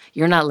potential.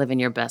 You're not living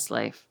your best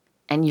life.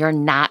 And you're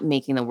not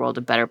making the world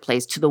a better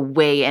place to the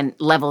way and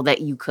level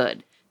that you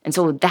could. And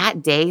so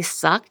that day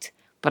sucked,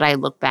 but I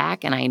look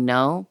back and I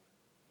know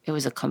it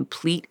was a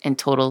complete and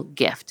total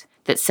gift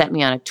that set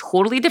me on a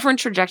totally different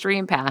trajectory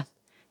and path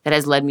that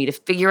has led me to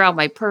figure out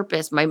my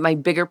purpose, my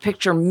bigger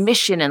picture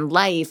mission in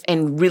life,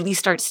 and really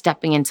start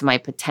stepping into my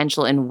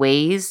potential in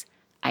ways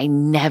I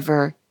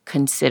never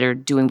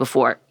considered doing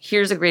before.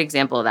 Here's a great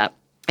example of that.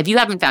 If you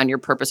haven't found your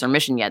purpose or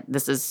mission yet,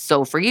 this is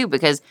so for you,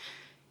 because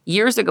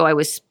years ago I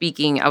was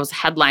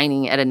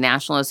headlining at a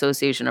National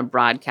Association of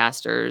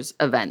Broadcasters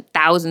event.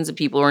 Thousands of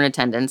people were in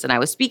attendance and I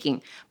was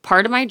speaking.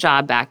 Part of my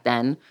job back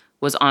then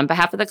was on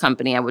behalf of the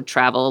company. I would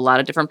travel a lot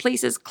of different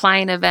places,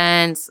 client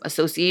events,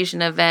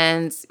 association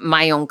events,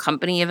 my own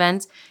company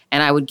events,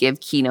 and I would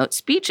give keynote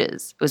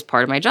speeches. It was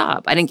part of my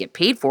job. I didn't get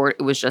paid for it.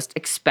 It was just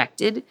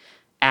expected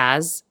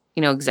as,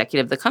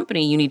 executive of the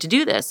company, you need to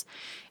do this.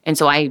 And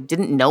so I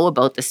didn't know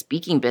about the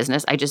speaking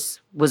business. I just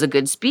was a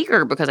good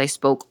speaker because I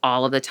spoke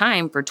all of the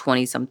time for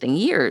 20-something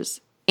years.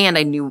 And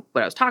I knew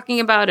what I was talking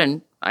about,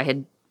 and I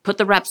had put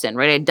the reps in,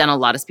 right? I had done a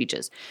lot of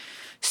speeches.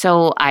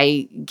 So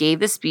I gave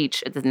the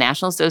speech at the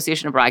National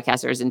Association of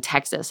Broadcasters in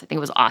Texas. I think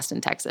it was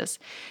Austin, Texas.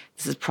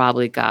 This is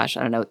probably,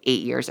 8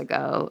 years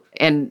ago.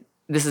 And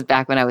this is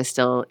back when I was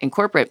still in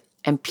corporate.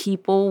 And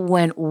people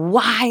went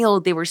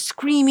wild. They were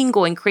screaming,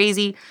 going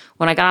crazy.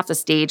 When I got off the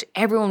stage,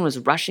 everyone was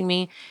rushing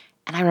me.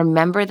 And I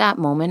remember that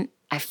moment,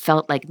 I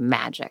felt like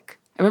magic.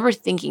 I remember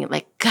thinking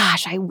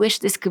gosh, I wish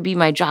this could be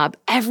my job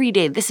every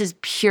day. This is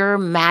pure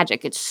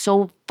magic. It's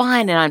so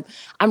fun. And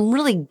I'm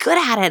really good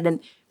at it.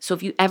 And so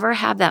if you ever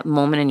have that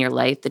moment in your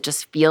life that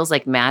just feels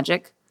like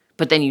magic,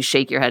 but then you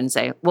shake your head and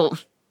say, well,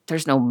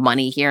 there's no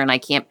money here and I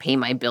can't pay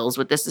my bills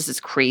with this. This is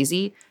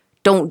crazy.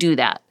 Don't do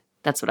that.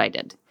 That's what I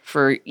did.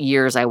 For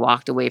years, I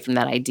walked away from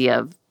that idea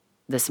of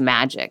this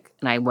magic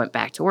and I went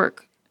back to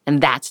work.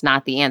 And that's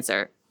not the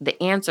answer.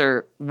 The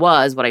answer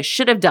was what I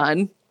should have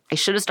done. I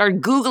should have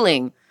started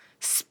Googling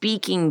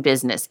speaking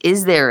business.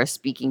 Is there a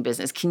speaking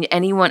business?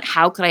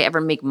 How could I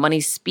ever make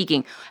money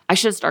speaking? I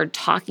should have started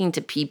talking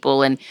to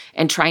people and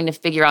trying to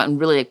figure out and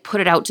really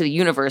put it out to the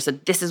universe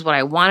that this is what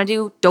I want to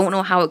do. Don't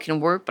know how it can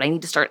work, but I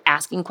need to start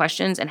asking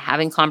questions and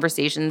having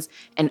conversations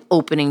and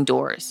opening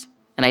doors.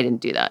 And I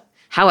didn't do that.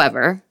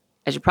 However,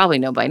 as you probably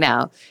know by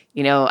now,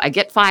 I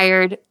get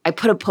fired. I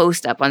put a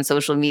post up on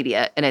social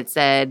media and it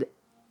said,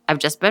 I've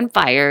just been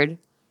fired.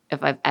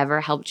 If I've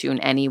ever helped you in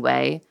any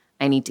way,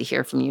 I need to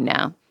hear from you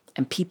now.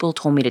 And people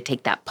told me to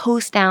take that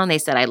post down. They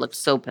said I looked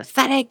so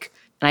pathetic.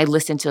 And I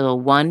listened to the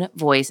one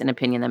voice and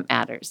opinion that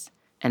matters.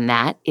 And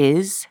that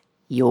is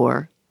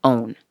your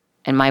own.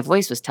 And my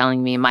voice was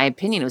telling me, my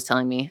opinion was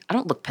telling me, I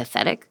don't look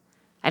pathetic.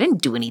 I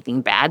didn't do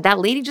anything bad. That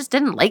lady just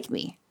didn't like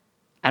me.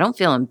 I don't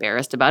feel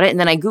embarrassed about it. And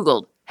then I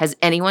Googled, has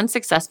anyone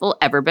successful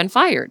ever been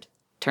fired?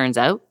 Turns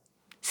out,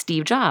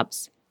 Steve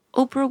Jobs,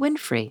 Oprah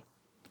Winfrey,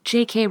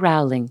 J.K.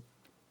 Rowling,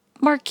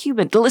 Mark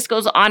Cuban. The list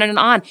goes on and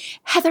on.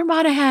 Heather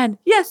Monahan.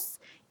 Yes.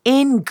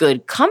 In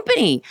good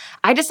company.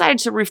 I decided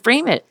to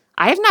reframe it.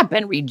 I have not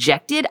been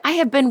rejected. I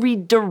have been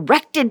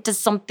redirected to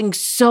something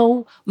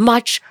so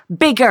much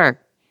bigger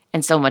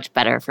and so much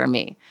better for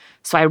me.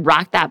 So I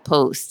rocked that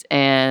post,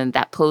 and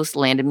that post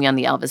landed me on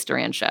the Elvis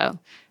Duran show.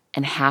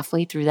 And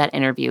halfway through that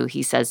interview,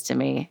 he says to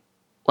me,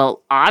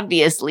 well,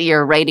 obviously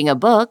you're writing a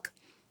book,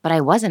 but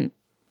I wasn't.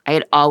 I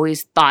had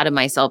always thought of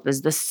myself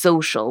as the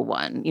social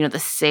one, the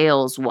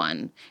sales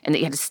one, and that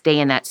you had to stay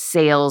in that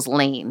sales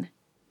lane.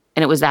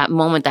 And it was that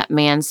moment that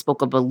man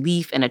spoke a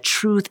belief and a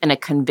truth and a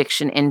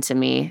conviction into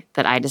me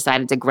that I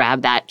decided to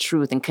grab that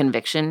truth and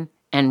conviction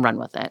and run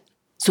with it.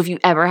 So if you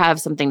ever have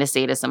something to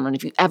say to someone,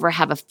 if you ever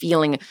have a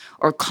feeling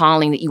or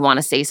calling that you want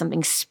to say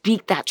something,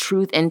 speak that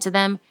truth into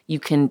them. You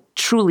can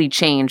truly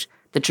change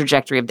the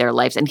trajectory of their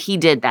lives. And he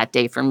did that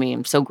day for me.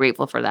 I'm so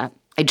grateful for that.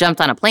 I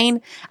jumped on a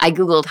plane. I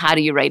Googled, how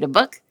do you write a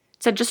book?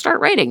 It said, just start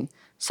writing.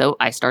 So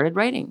I started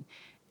writing.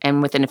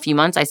 And within a few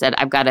months, I said,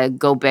 I've got to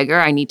go bigger.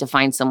 I need to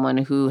find someone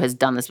who has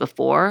done this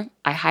before.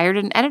 I hired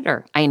an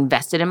editor. I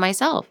invested in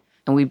myself.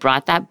 And we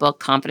brought that book,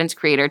 Confidence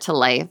Creator, to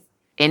life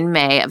in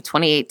May of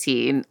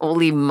 2018,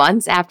 only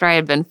months after I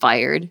had been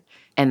fired.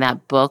 And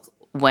that book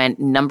went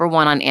number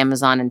one on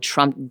Amazon and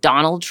trumped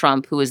Donald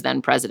Trump, who was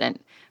then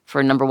president,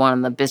 for number one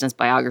on the business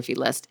biography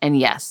list. And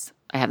yes,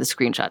 I have the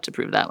screenshot to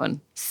prove that one.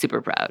 Super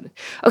proud.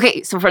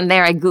 Okay, so from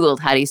there, I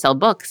Googled how do you sell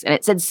books, and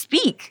it said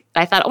speak.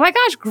 I thought, oh my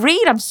gosh,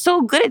 great, I'm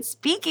so good at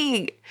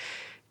speaking.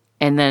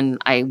 And then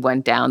I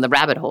went down the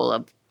rabbit hole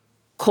of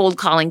cold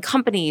calling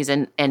companies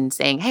and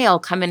saying, hey, I'll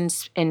come in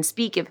and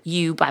speak if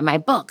you buy my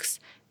books.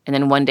 And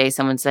then one day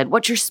someone said,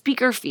 what's your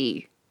speaker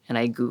fee? And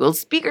I Googled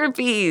speaker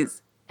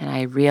fees. And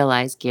I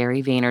realized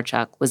Gary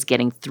Vaynerchuk was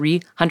getting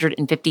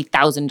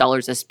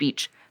 $350,000 a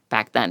speech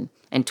back then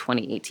in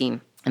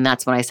 2018. And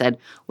that's when I said,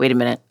 wait a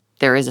minute,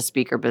 there is a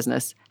speaker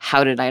business.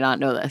 How did I not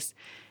know this?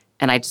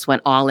 And I just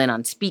went all in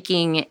on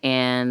speaking,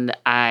 and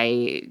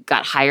I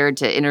got hired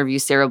to interview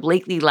Sarah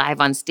Blakely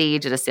live on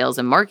stage at a sales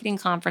and marketing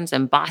conference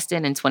in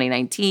Boston in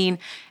 2019.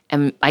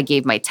 And I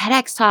gave my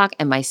TEDx talk,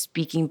 and my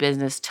speaking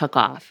business took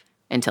off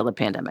until the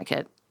pandemic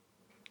hit.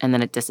 And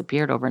then it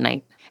disappeared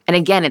overnight. And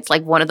again, it's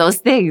like one of those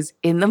things.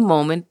 In the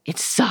moment, it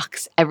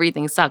sucks.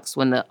 Everything sucks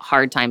when the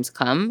hard times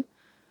come.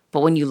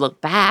 But when you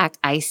look back,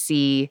 I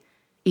see,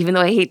 even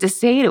though I hate to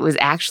say it, it was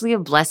actually a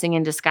blessing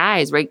in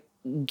disguise, right?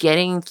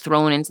 Getting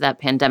thrown into that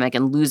pandemic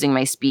and losing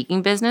my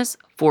speaking business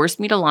forced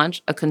me to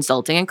launch a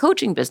consulting and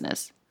coaching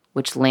business,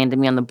 which landed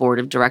me on the board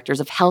of directors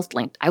of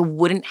HealthLinked. I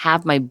wouldn't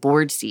have my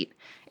board seat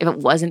if it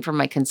wasn't for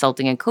my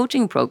consulting and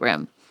coaching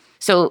program.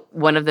 So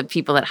one of the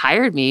people that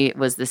hired me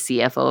was the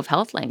CFO of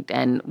HealthLinked,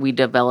 and we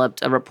developed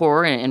a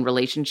rapport and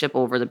relationship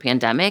over the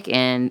pandemic,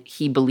 and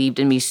he believed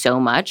in me so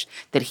much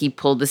that he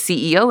pulled the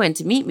CEO in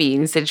to meet me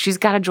and said, she's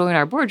got to join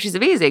our board. She's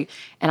amazing.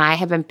 And I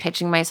have been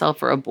pitching myself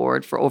for a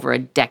board for over a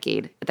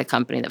decade at the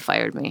company that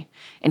fired me.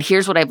 And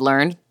here's what I've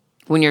learned.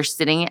 When you're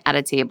sitting at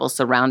a table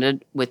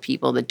surrounded with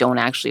people that don't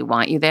actually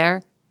want you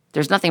there,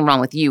 there's nothing wrong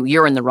with you.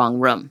 You're in the wrong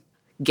room.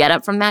 Get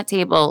up from that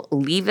table,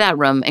 leave that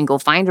room, and go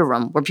find a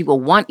room where people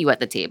want you at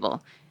the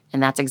table.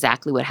 And that's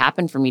exactly what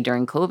happened for me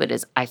during COVID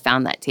is I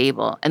found that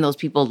table, and those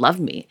people loved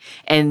me.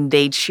 And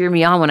they cheer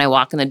me on when I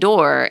walk in the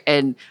door.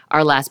 And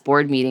our last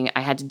board meeting, I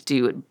had to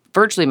do it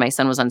virtually. My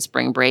son was on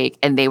spring break,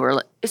 and they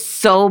were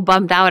so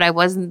bummed out I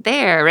wasn't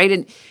there, right?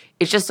 And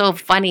it's just so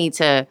funny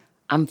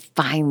I'm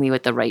finally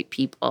with the right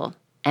people.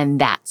 And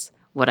that's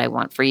what I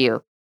want for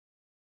you.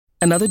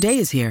 Another day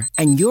is here,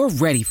 and you're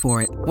ready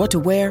for it. What to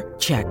wear?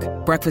 Check.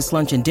 Breakfast,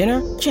 lunch, and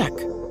dinner? Check.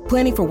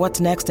 Planning for what's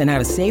next and how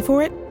to save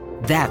for it?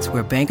 That's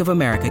where Bank of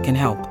America can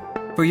help.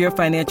 For your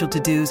financial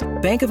to-dos,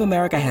 Bank of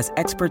America has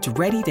experts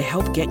ready to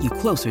help get you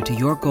closer to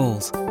your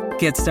goals.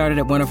 Get started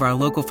at one of our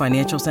local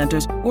financial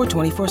centers or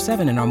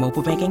 24/7 in our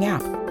mobile banking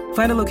app.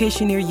 Find a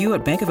location near you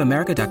at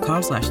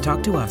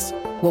bankofamerica.com/talktous.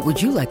 What would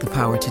you like the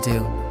power to do?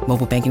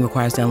 Mobile banking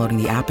requires downloading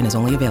the app and is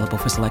only available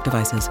for select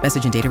devices.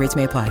 Message and data rates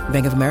may apply.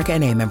 Bank of America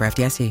N.A., member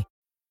FDIC.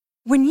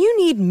 When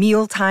you need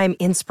mealtime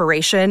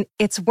inspiration,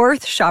 it's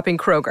worth shopping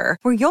Kroger,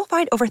 where you'll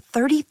find over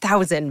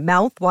 30,000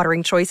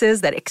 mouth-watering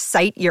choices that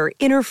excite your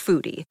inner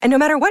foodie. And no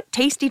matter what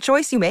tasty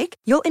choice you make,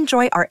 you'll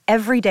enjoy our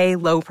everyday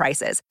low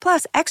prices,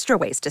 plus extra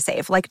ways to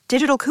save, like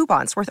digital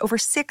coupons worth over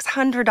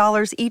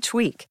 $600 each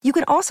week. You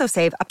can also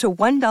save up to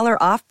 $1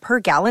 off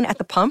per gallon at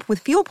the pump with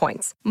fuel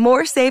points.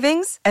 More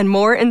savings and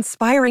more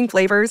inspiring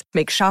flavors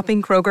make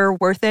shopping Kroger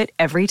worth it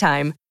every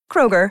time.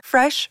 Kroger,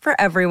 fresh for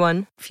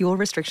everyone. Fuel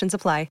restrictions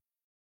apply.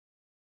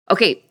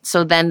 Okay,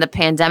 so then the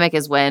pandemic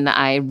is when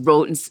I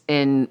wrote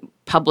and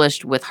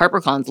published with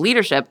HarperCollins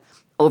Leadership,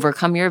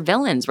 Overcome Your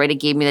Villains, right? It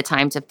gave me the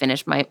time to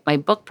finish my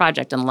book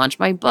project and launch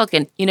my book.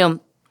 And,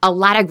 a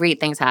lot of great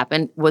things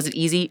happened. Was it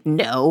easy?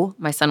 No.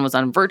 My son was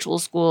on virtual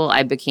school.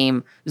 I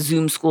became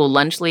Zoom school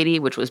lunch lady,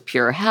 which was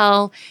pure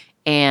hell.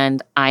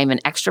 And I'm an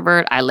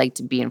extrovert. I like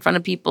to be in front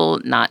of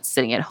people, not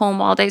sitting at home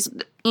all day. So,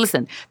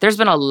 listen, there's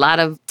been a lot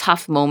of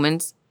tough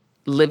moments.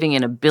 Living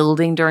in a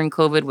building during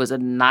COVID was a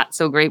not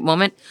so great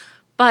moment.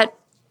 But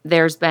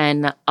there's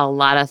been a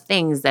lot of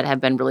things that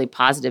have been really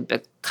positive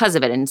because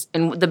of it.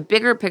 And the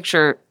bigger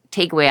picture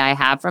takeaway I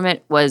have from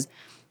it was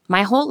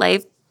my whole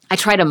life, I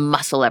try to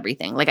muscle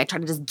everything. Like I try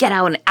to just get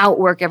out and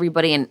outwork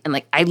everybody. And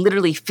like I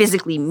literally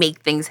physically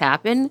make things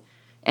happen.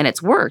 And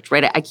it's worked,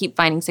 right? I keep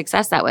finding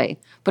success that way.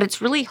 But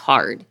it's really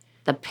hard.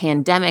 The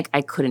pandemic,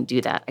 I couldn't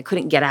do that. I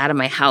couldn't get out of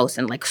my house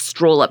and like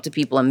stroll up to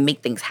people and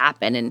make things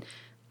happen. And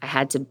I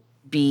had to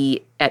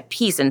be at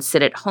peace and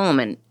sit at home.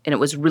 And it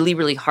was really,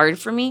 really hard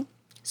for me.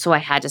 So I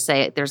had to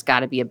say, there's got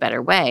to be a better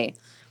way.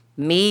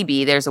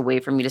 Maybe there's a way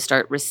for me to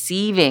start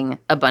receiving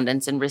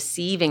abundance and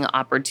receiving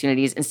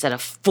opportunities instead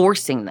of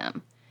forcing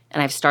them.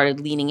 And I've started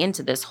leaning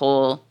into this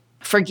whole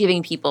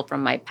forgiving people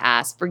from my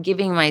past,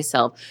 forgiving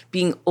myself,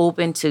 being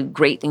open to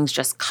great things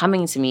just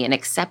coming to me and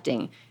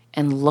accepting.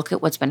 And look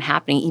at what's been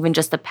happening even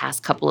just the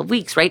past couple of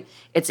weeks, right?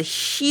 It's a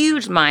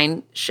huge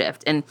mind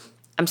shift. And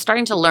I'm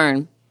starting to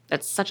learn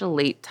at such a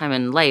late time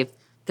in life,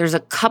 there's a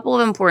couple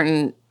of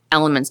important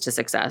elements to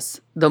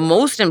success. The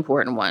most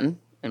important one,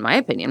 in my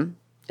opinion,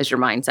 is your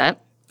mindset,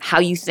 how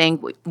you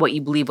think, what you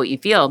believe, what you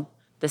feel.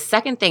 The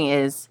second thing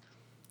is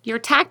your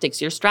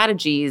tactics, your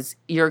strategies,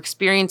 your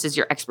experiences,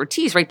 your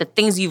expertise, right? The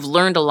things you've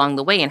learned along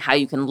the way and how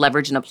you can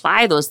leverage and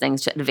apply those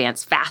things to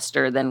advance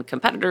faster than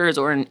competitors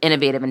or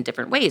innovative in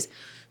different ways.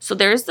 So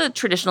there's the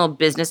traditional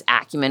business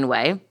acumen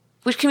way,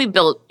 which can be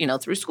built,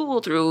 through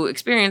school, through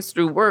experience,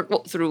 through work,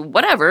 through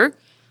whatever.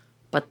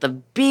 But the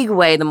big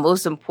way, the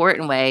most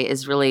important way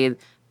is really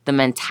the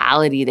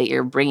mentality that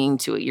you're bringing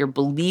to it, your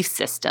belief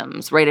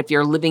systems, right? If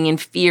you're living in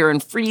fear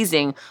and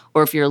freezing,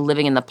 or if you're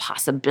living in the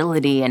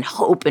possibility and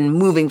hope and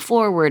moving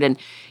forward, and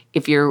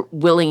if you're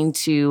willing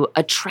to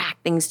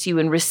attract things to you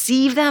and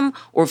receive them,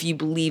 or if you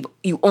believe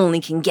you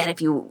only can get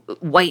if you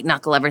white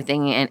knuckle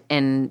everything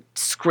and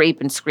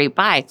scrape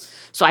by.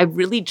 So I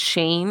really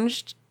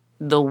changed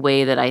the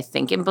way that I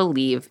think and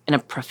believe in a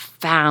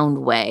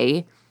profound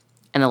way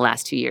in the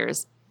last 2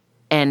 years.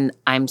 And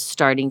I'm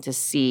starting to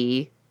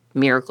see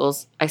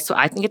miracles. I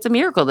think it's a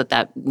miracle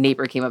that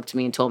neighbor came up to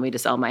me and told me to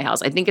sell my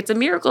house. I think it's a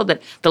miracle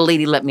that the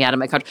lady let me out of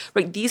my contract.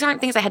 Right? These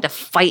aren't things I had to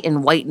fight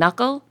and white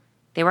knuckle.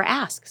 They were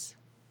asks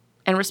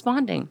and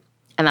responding.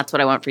 And that's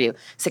what I want for you.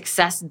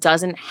 Success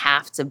doesn't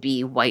have to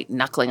be white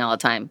knuckling all the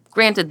time.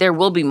 Granted, there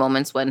will be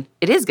moments when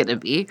it is going to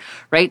be,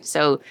 right?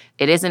 So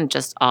it isn't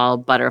just all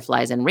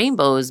butterflies and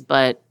rainbows,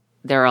 but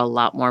there are a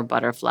lot more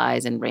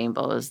butterflies and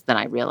rainbows than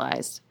I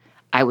realized.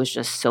 I was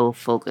just so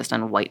focused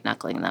on white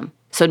knuckling them.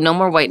 So no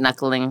more white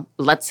knuckling.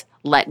 Let's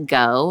let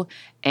go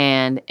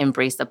and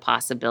embrace the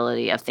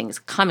possibility of things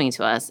coming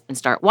to us and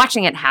start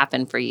watching it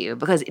happen for you,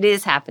 because it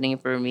is happening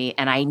for me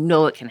and I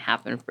know it can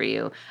happen for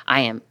you.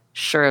 I am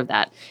sure of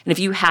that. And if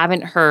you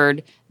haven't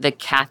heard the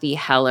Cathy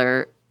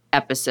Heller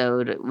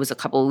episode, it was a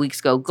couple of weeks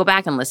ago, go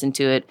back and listen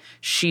to it.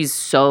 She's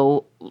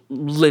so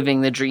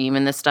living the dream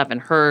in this stuff,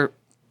 and her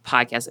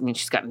podcast,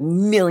 she's got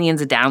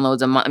millions of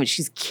downloads a month.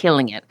 She's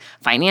killing it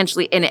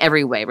financially in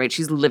every way, right?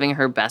 She's living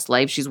her best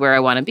life. She's where I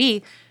want to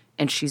be.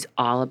 And she's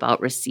all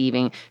about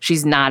receiving.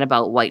 She's not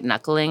about white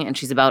knuckling, and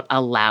she's about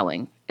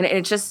allowing. And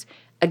it's just,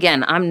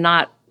 again, I'm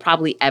not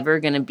probably ever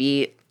going to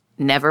be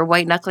never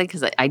white knuckling,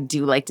 because I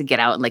do like to get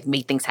out and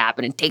make things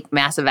happen and take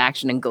massive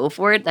action and go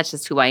for it. That's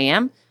just who I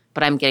am.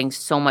 But I'm getting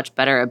so much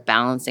better at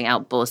balancing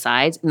out both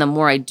sides. And the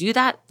more I do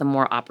that, the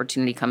more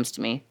opportunity comes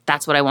to me.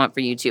 That's what I want for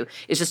you too.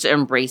 It's just to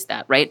embrace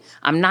that, right?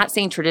 I'm not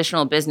saying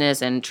traditional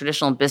business and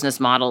traditional business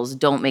models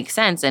don't make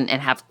sense and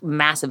have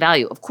massive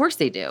value. Of course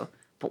they do.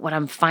 But what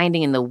I'm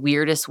finding in the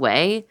weirdest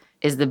way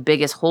is the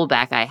biggest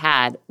holdback I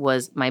had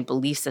was my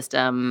belief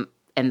system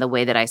and the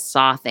way that I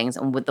saw things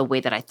and with the way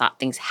that I thought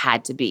things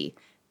had to be.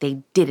 They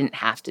didn't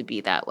have to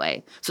be that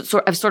way.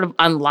 So I've sort of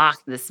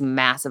unlocked this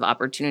massive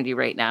opportunity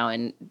right now,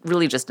 and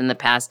really just in the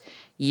past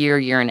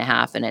year and a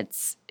half, and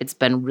it's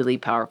been really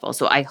powerful.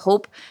 So I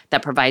hope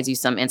that provides you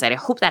some insight. I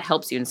hope that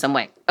helps you in some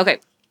way. Okay,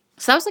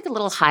 so that was a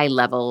little high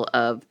level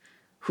of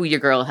who your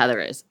girl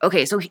Heather is.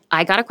 Okay, so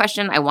I got a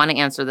question. I want to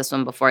answer this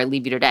one before I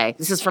leave you today.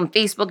 This is from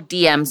Facebook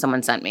DM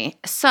someone sent me.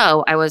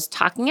 So I was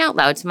talking out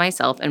loud to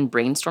myself and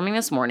brainstorming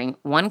this morning.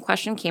 One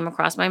question came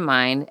across my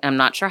mind, and I'm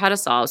not sure how to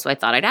solve, so I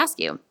thought I'd ask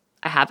you.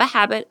 I have a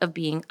habit of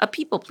being a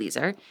people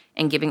pleaser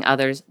and giving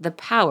others the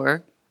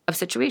power of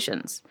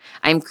situations.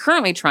 I am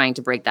currently trying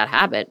to break that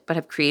habit, but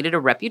have created a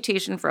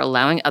reputation for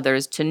allowing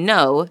others to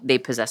know they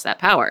possess that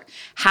power.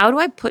 How do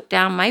I put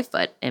down my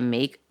foot and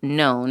make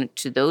known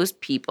to those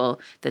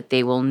people that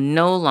they will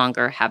no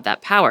longer have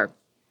that power?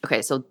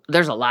 Okay, so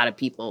there's a lot of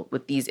people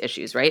with these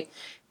issues, right?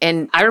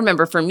 And I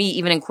remember for me,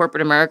 even in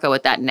corporate America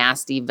with that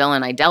nasty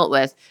villain I dealt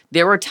with,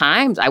 there were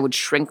times I would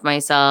shrink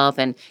myself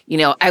and,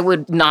 I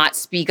would not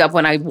speak up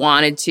when I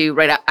wanted to,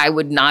 right? I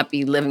would not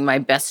be living my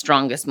best,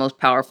 strongest, most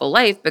powerful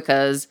life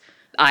because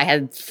I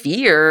had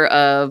fear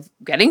of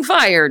getting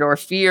fired or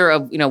fear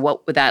of,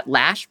 what that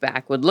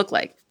lashback would look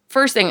like.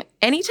 First thing,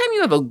 anytime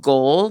you have a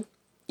goal,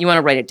 you want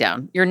to write it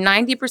down. You're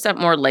 90%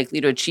 more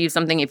likely to achieve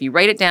something if you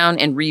write it down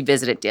and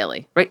revisit it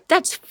daily, right?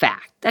 That's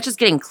fact. That's just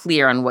getting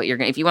clear on what you're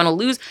going to, if you want to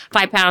lose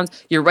 5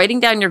 pounds, you're writing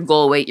down your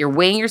goal weight, you're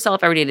weighing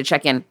yourself every day to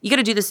check in. You got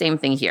to do the same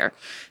thing here.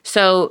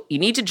 So you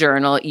need to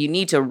journal. You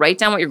need to write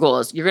down what your goal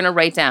is. You're going to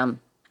write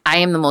down, I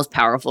am the most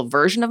powerful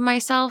version of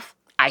myself.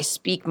 I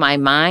speak my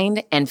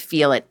mind and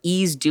feel at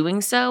ease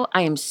doing so.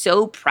 I am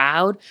so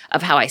proud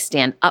of how I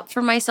stand up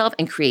for myself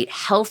and create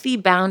healthy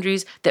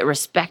boundaries that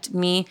respect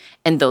me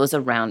and those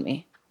around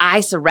me.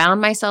 I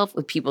surround myself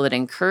with people that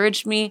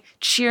encourage me,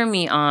 cheer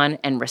me on,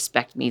 and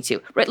respect me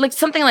too, right? Like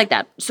something like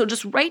that. So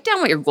just write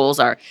down what your goals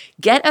are.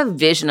 Get a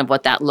vision of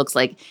what that looks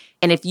like.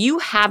 And if you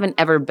haven't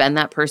ever been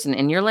that person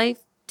in your life,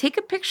 take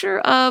a picture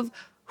of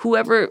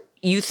whoever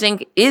you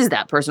think is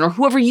that person or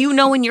whoever you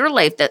know in your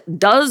life that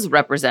does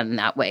represent in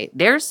that way.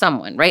 There's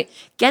someone, right?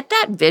 Get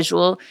that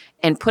visual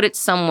and put it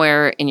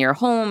somewhere in your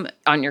home,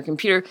 on your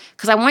computer,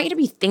 because I want you to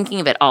be thinking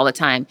of it all the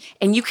time.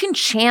 And you can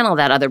channel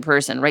that other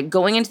person, right?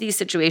 Going into these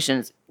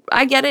situations.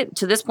 I get it.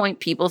 To this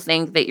point, people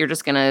think that you're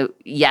just going to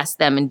yes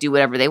them and do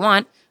whatever they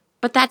want.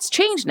 But that's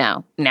changed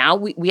now. Now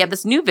we have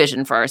this new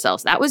vision for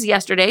ourselves. That was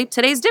yesterday.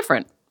 Today's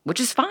different, which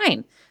is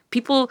fine.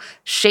 People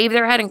shave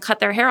their head and cut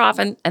their hair off,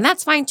 and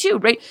that's fine too,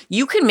 right?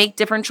 You can make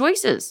different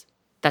choices.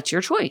 That's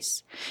your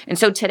choice. And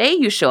so today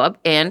you show up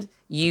and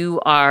You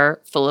are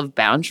full of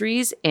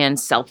boundaries and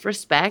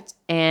self-respect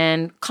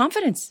and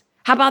confidence.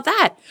 How about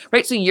that?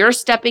 Right? So you're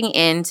stepping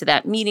into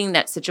that meeting,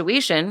 that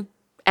situation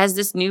as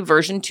this new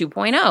version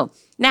 2.0.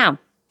 Now,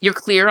 you're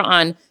clear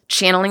on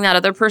channeling that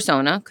other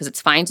persona, because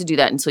it's fine to do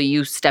that until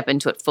you step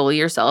into it fully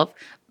yourself.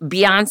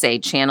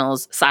 Beyonce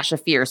channels Sasha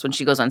Fierce when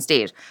she goes on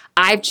stage.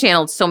 I've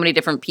channeled so many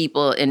different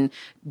people in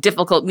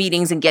difficult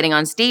meetings and getting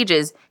on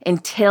stages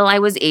until I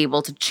was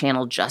able to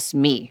channel just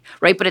me,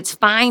 right? But it's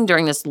fine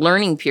during this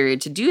learning period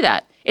to do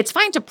that. It's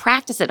fine to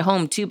practice at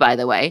home too, by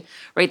the way,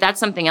 right? That's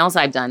something else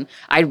I've done.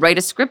 I write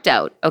a script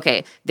out.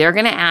 Okay, they're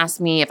going to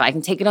ask me if I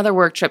can take another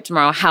work trip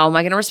tomorrow. How am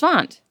I going to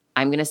respond?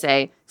 I'm going to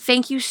say,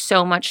 thank you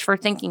so much for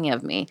thinking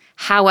of me.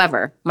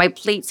 However, my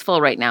plate's full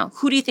right now.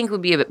 Who do you think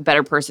would be a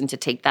better person to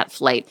take that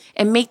flight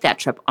and make that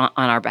trip on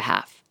our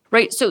behalf?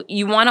 Right? So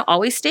you want to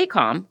always stay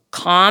calm.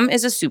 Calm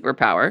is a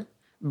superpower.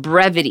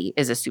 Brevity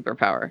is a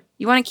superpower.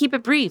 You want to keep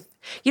it brief.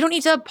 You don't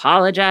need to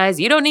apologize.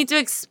 You don't need to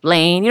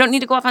explain. You don't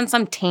need to go off on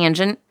some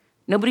tangent.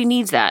 Nobody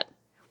needs that.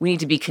 We need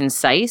to be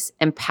concise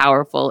and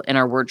powerful in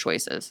our word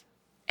choices.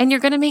 And you're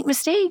going to make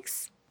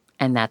mistakes.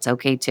 And that's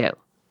okay too.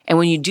 And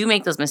when you do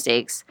make those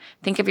mistakes,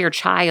 think of your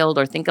child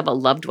or think of a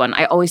loved one.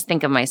 I always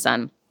think of my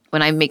son.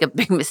 When I make a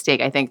big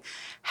mistake, I think,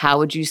 how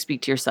would you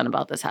speak to your son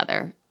about this,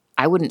 Heather?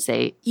 I wouldn't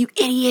say, you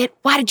idiot,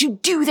 why did you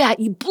do that?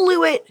 You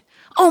blew it.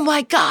 Oh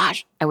my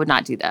gosh. I would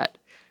not do that.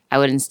 I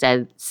would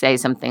instead say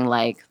something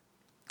like,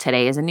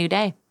 today is a new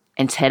day.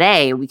 And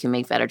today we can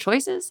make better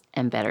choices,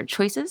 and better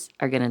choices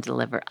are going to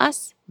deliver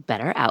us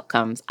better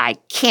outcomes. I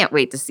can't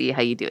wait to see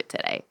how you do it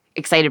today.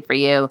 Excited for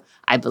you.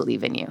 I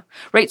believe in you,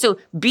 right? So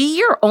be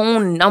your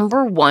own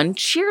number one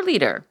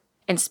cheerleader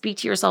and speak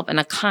to yourself in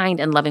a kind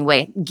and loving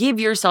way. Give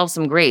yourself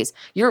some grace.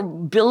 You're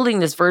building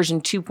this version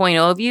 2.0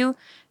 of you,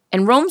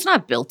 and Rome's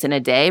not built in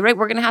a day, right?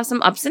 We're going to have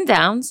some ups and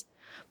downs,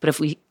 but if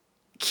we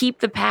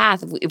keep the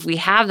path, if we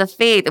have the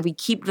faith, if we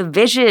keep the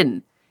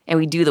vision and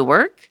we do the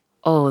work,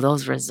 oh,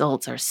 those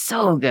results are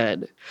so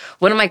good.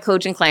 One of my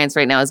coaching clients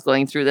right now is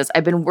going through this.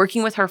 I've been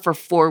working with her for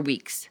 4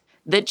 weeks.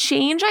 The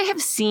change I have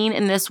seen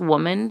in this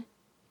woman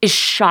is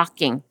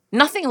shocking.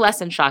 Nothing less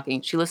than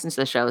shocking. She listens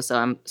to the show, so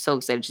I'm so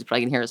excited she's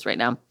probably going to hear us right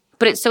now.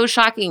 But it's so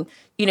shocking.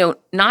 You know,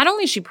 not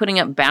only is she putting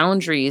up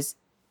boundaries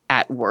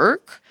at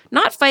work,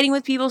 not fighting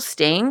with people,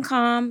 staying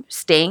calm,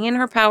 staying in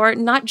her power,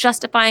 not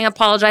justifying,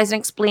 apologizing,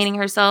 explaining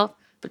herself,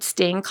 but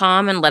staying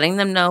calm and letting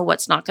them know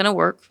what's not going to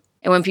work.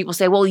 And when people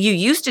say, well, you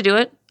used to do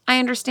it, I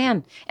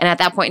understand. And at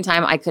that point in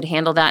time, I could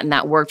handle that and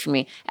that worked for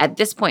me. At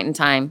this point in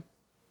time,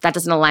 that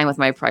doesn't align with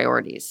my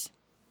priorities.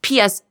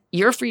 P.S.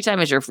 Your free time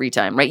is your free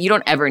time, right? You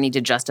don't ever need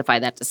to justify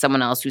that to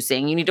someone else who's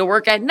saying you need to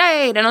work at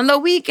night and on the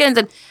weekends.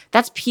 And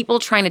that's people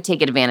trying to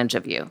take advantage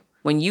of you.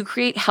 When you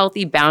create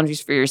healthy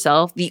boundaries for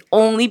yourself, the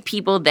only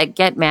people that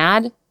get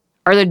mad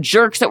are the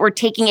jerks that were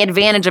taking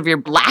advantage of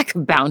your lack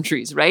of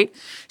boundaries, right?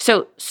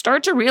 So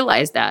start to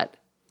realize that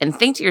and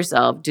think to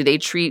yourself, do they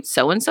treat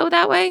so-and-so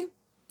that way?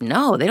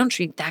 No, they don't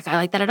treat that guy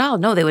like that at all.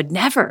 No, they would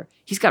never.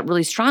 He's got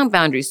really strong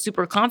boundaries,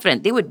 super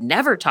confident. They would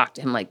never talk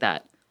to him like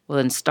that. Well,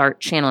 then start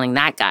channeling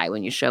that guy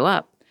when you show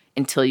up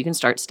until you can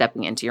start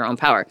stepping into your own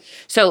power.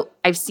 So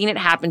I've seen it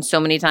happen so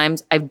many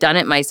times. I've done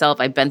it myself.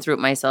 I've been through it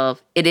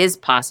myself. It is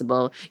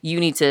possible. You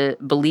need to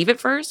believe it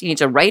first. You need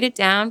to write it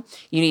down.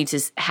 You need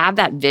to have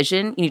that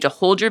vision. You need to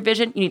hold your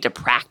vision. You need to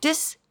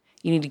practice.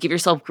 You need to give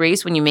yourself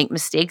grace when you make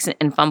mistakes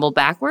and fumble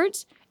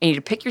backwards. And you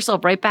need to pick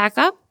yourself right back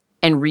up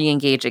and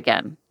re-engage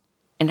again.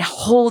 And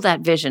hold that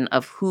vision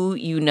of who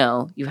you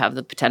know you have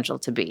the potential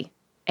to be.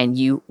 And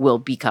you will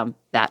become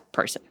that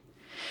person.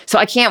 So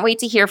I can't wait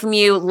to hear from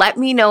you. Let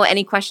me know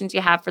any questions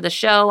you have for the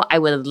show. I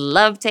would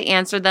love to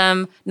answer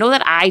them. Know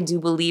that I do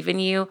believe in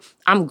you.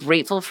 I'm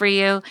grateful for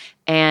you.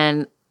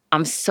 And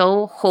I'm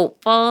so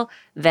hopeful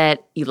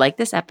that you like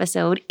this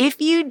episode.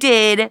 If you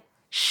did,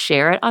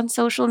 share it on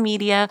social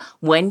media.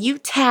 When you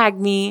tag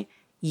me,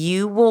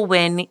 you will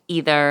win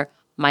either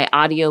my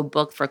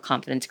audiobook for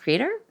Confidence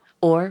Creator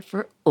or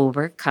for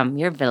Overcome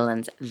Your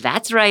Villains.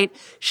 That's right.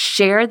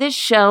 Share this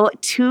show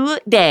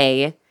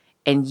today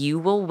and you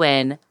will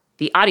win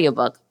the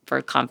audiobook for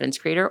Confidence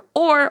Creator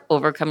or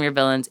Overcome Your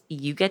Villains.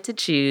 You get to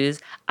choose.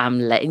 I'm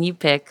letting you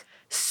pick.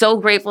 So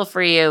grateful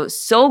for you.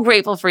 So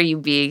grateful for you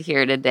being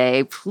here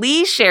today.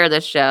 Please share the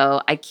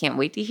show. I can't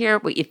wait to hear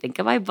what you think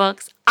of my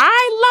books.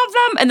 I love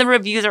them. And the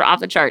reviews are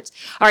off the charts.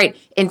 All right.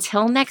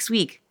 Until next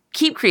week,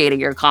 keep creating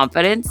your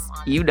confidence.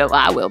 You know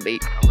I will be.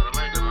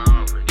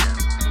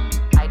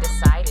 I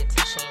decided to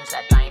change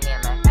that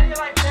dynamic.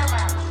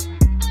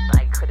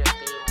 I couldn't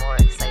be more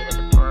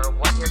excited for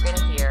what you're going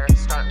to hear.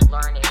 Start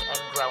learning and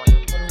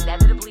growing.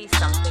 Inevitably,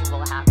 something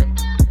will happen.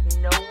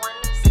 No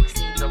one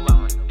succeeds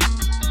alone.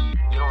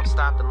 You don't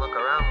stop and look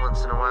around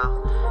once in a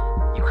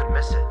while, you could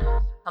miss it.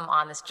 Come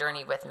on this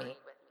journey with me.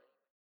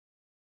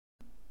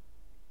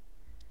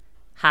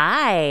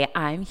 Hi,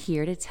 I'm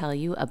here to tell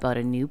you about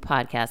a new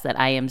podcast that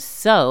I am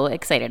so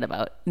excited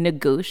about,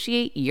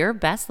 Negotiate Your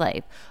Best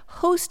Life,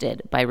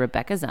 hosted by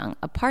Rebecca Zung,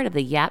 a part of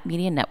the Yap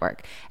Media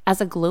Network.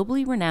 As a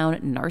globally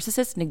renowned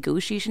narcissist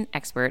negotiation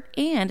expert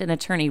and an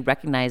attorney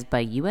recognized by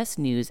U.S.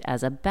 News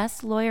as a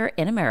best lawyer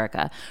in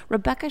America,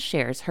 Rebecca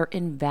shares her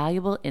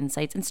invaluable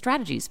insights and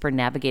strategies for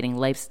navigating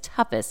life's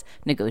toughest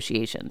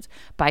negotiations.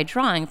 By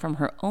drawing from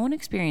her own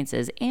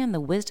experiences and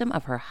the wisdom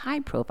of her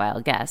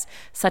high-profile guests,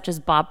 such as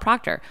Bob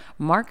Proctor,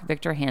 Mark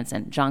Victor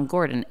Hansen, John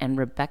Gordon, and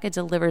Rebecca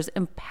delivers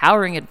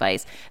empowering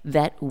advice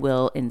that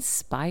will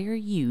inspire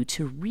you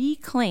to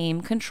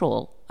reclaim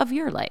control of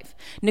your life.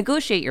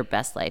 Negotiate Your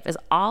Best Life is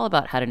all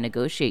about how to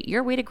negotiate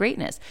your way to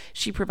greatness.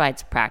 She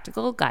provides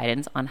practical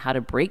guidance on how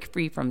to break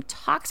free from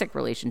toxic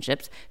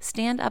relationships,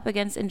 stand up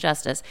against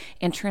injustice,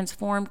 and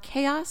transform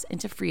chaos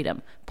into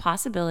freedom,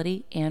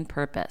 possibility, and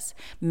purpose.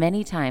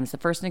 Many times, the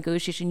first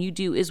negotiation you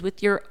do is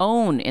with your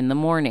own in the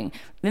morning.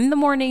 In the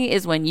morning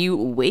is when you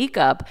wake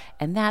up,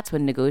 and that's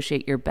when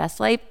Negotiate Your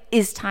Best Life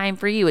is time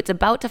for you. It's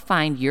about to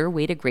find your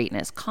way to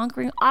greatness,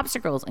 conquering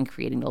obstacles, and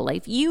creating the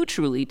life you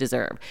truly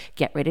deserve.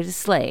 Get ready to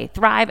slay,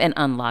 thrive, and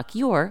unlock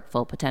your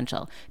full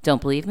potential.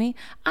 Don't believe me?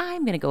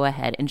 I'm going to go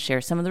ahead and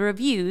share some of the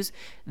reviews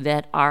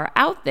that are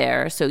out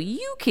there so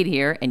you can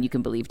hear and you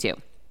can believe too.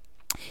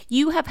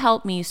 You have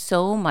helped me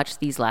so much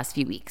these last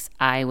few weeks.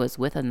 I was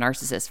with a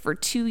narcissist for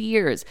 2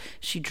 years.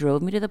 She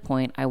drove me to the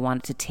point I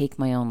wanted to take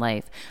my own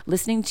life.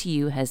 Listening to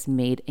you has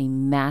made a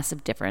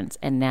massive difference,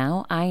 and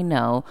now I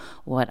know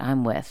what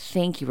I'm with.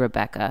 Thank you,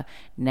 Rebecca.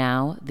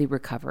 Now the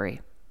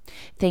recovery.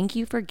 Thank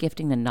you for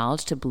gifting the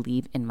knowledge to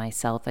believe in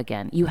myself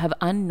again. You have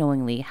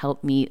unknowingly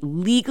helped me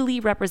legally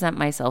represent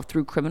myself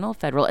through criminal,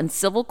 federal, and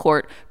civil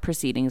court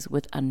proceedings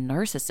with a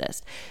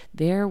narcissist.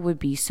 There would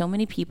be so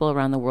many people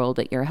around the world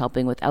that you're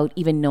helping without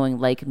even knowing,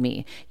 like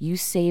me. You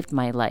saved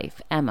my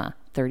life. Emma,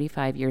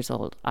 35 years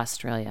old,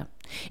 Australia.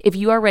 If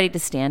you are ready to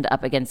stand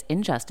up against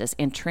injustice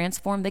and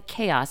transform the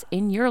chaos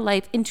in your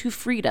life into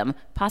freedom,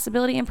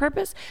 possibility, and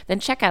purpose, then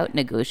check out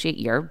Negotiate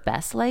Your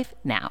Best Life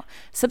now.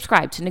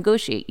 Subscribe to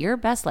Negotiate Your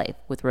Best Life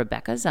with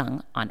Rebecca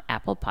Zung on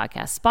Apple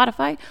Podcasts,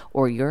 Spotify,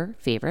 or your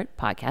favorite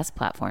podcast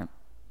platform.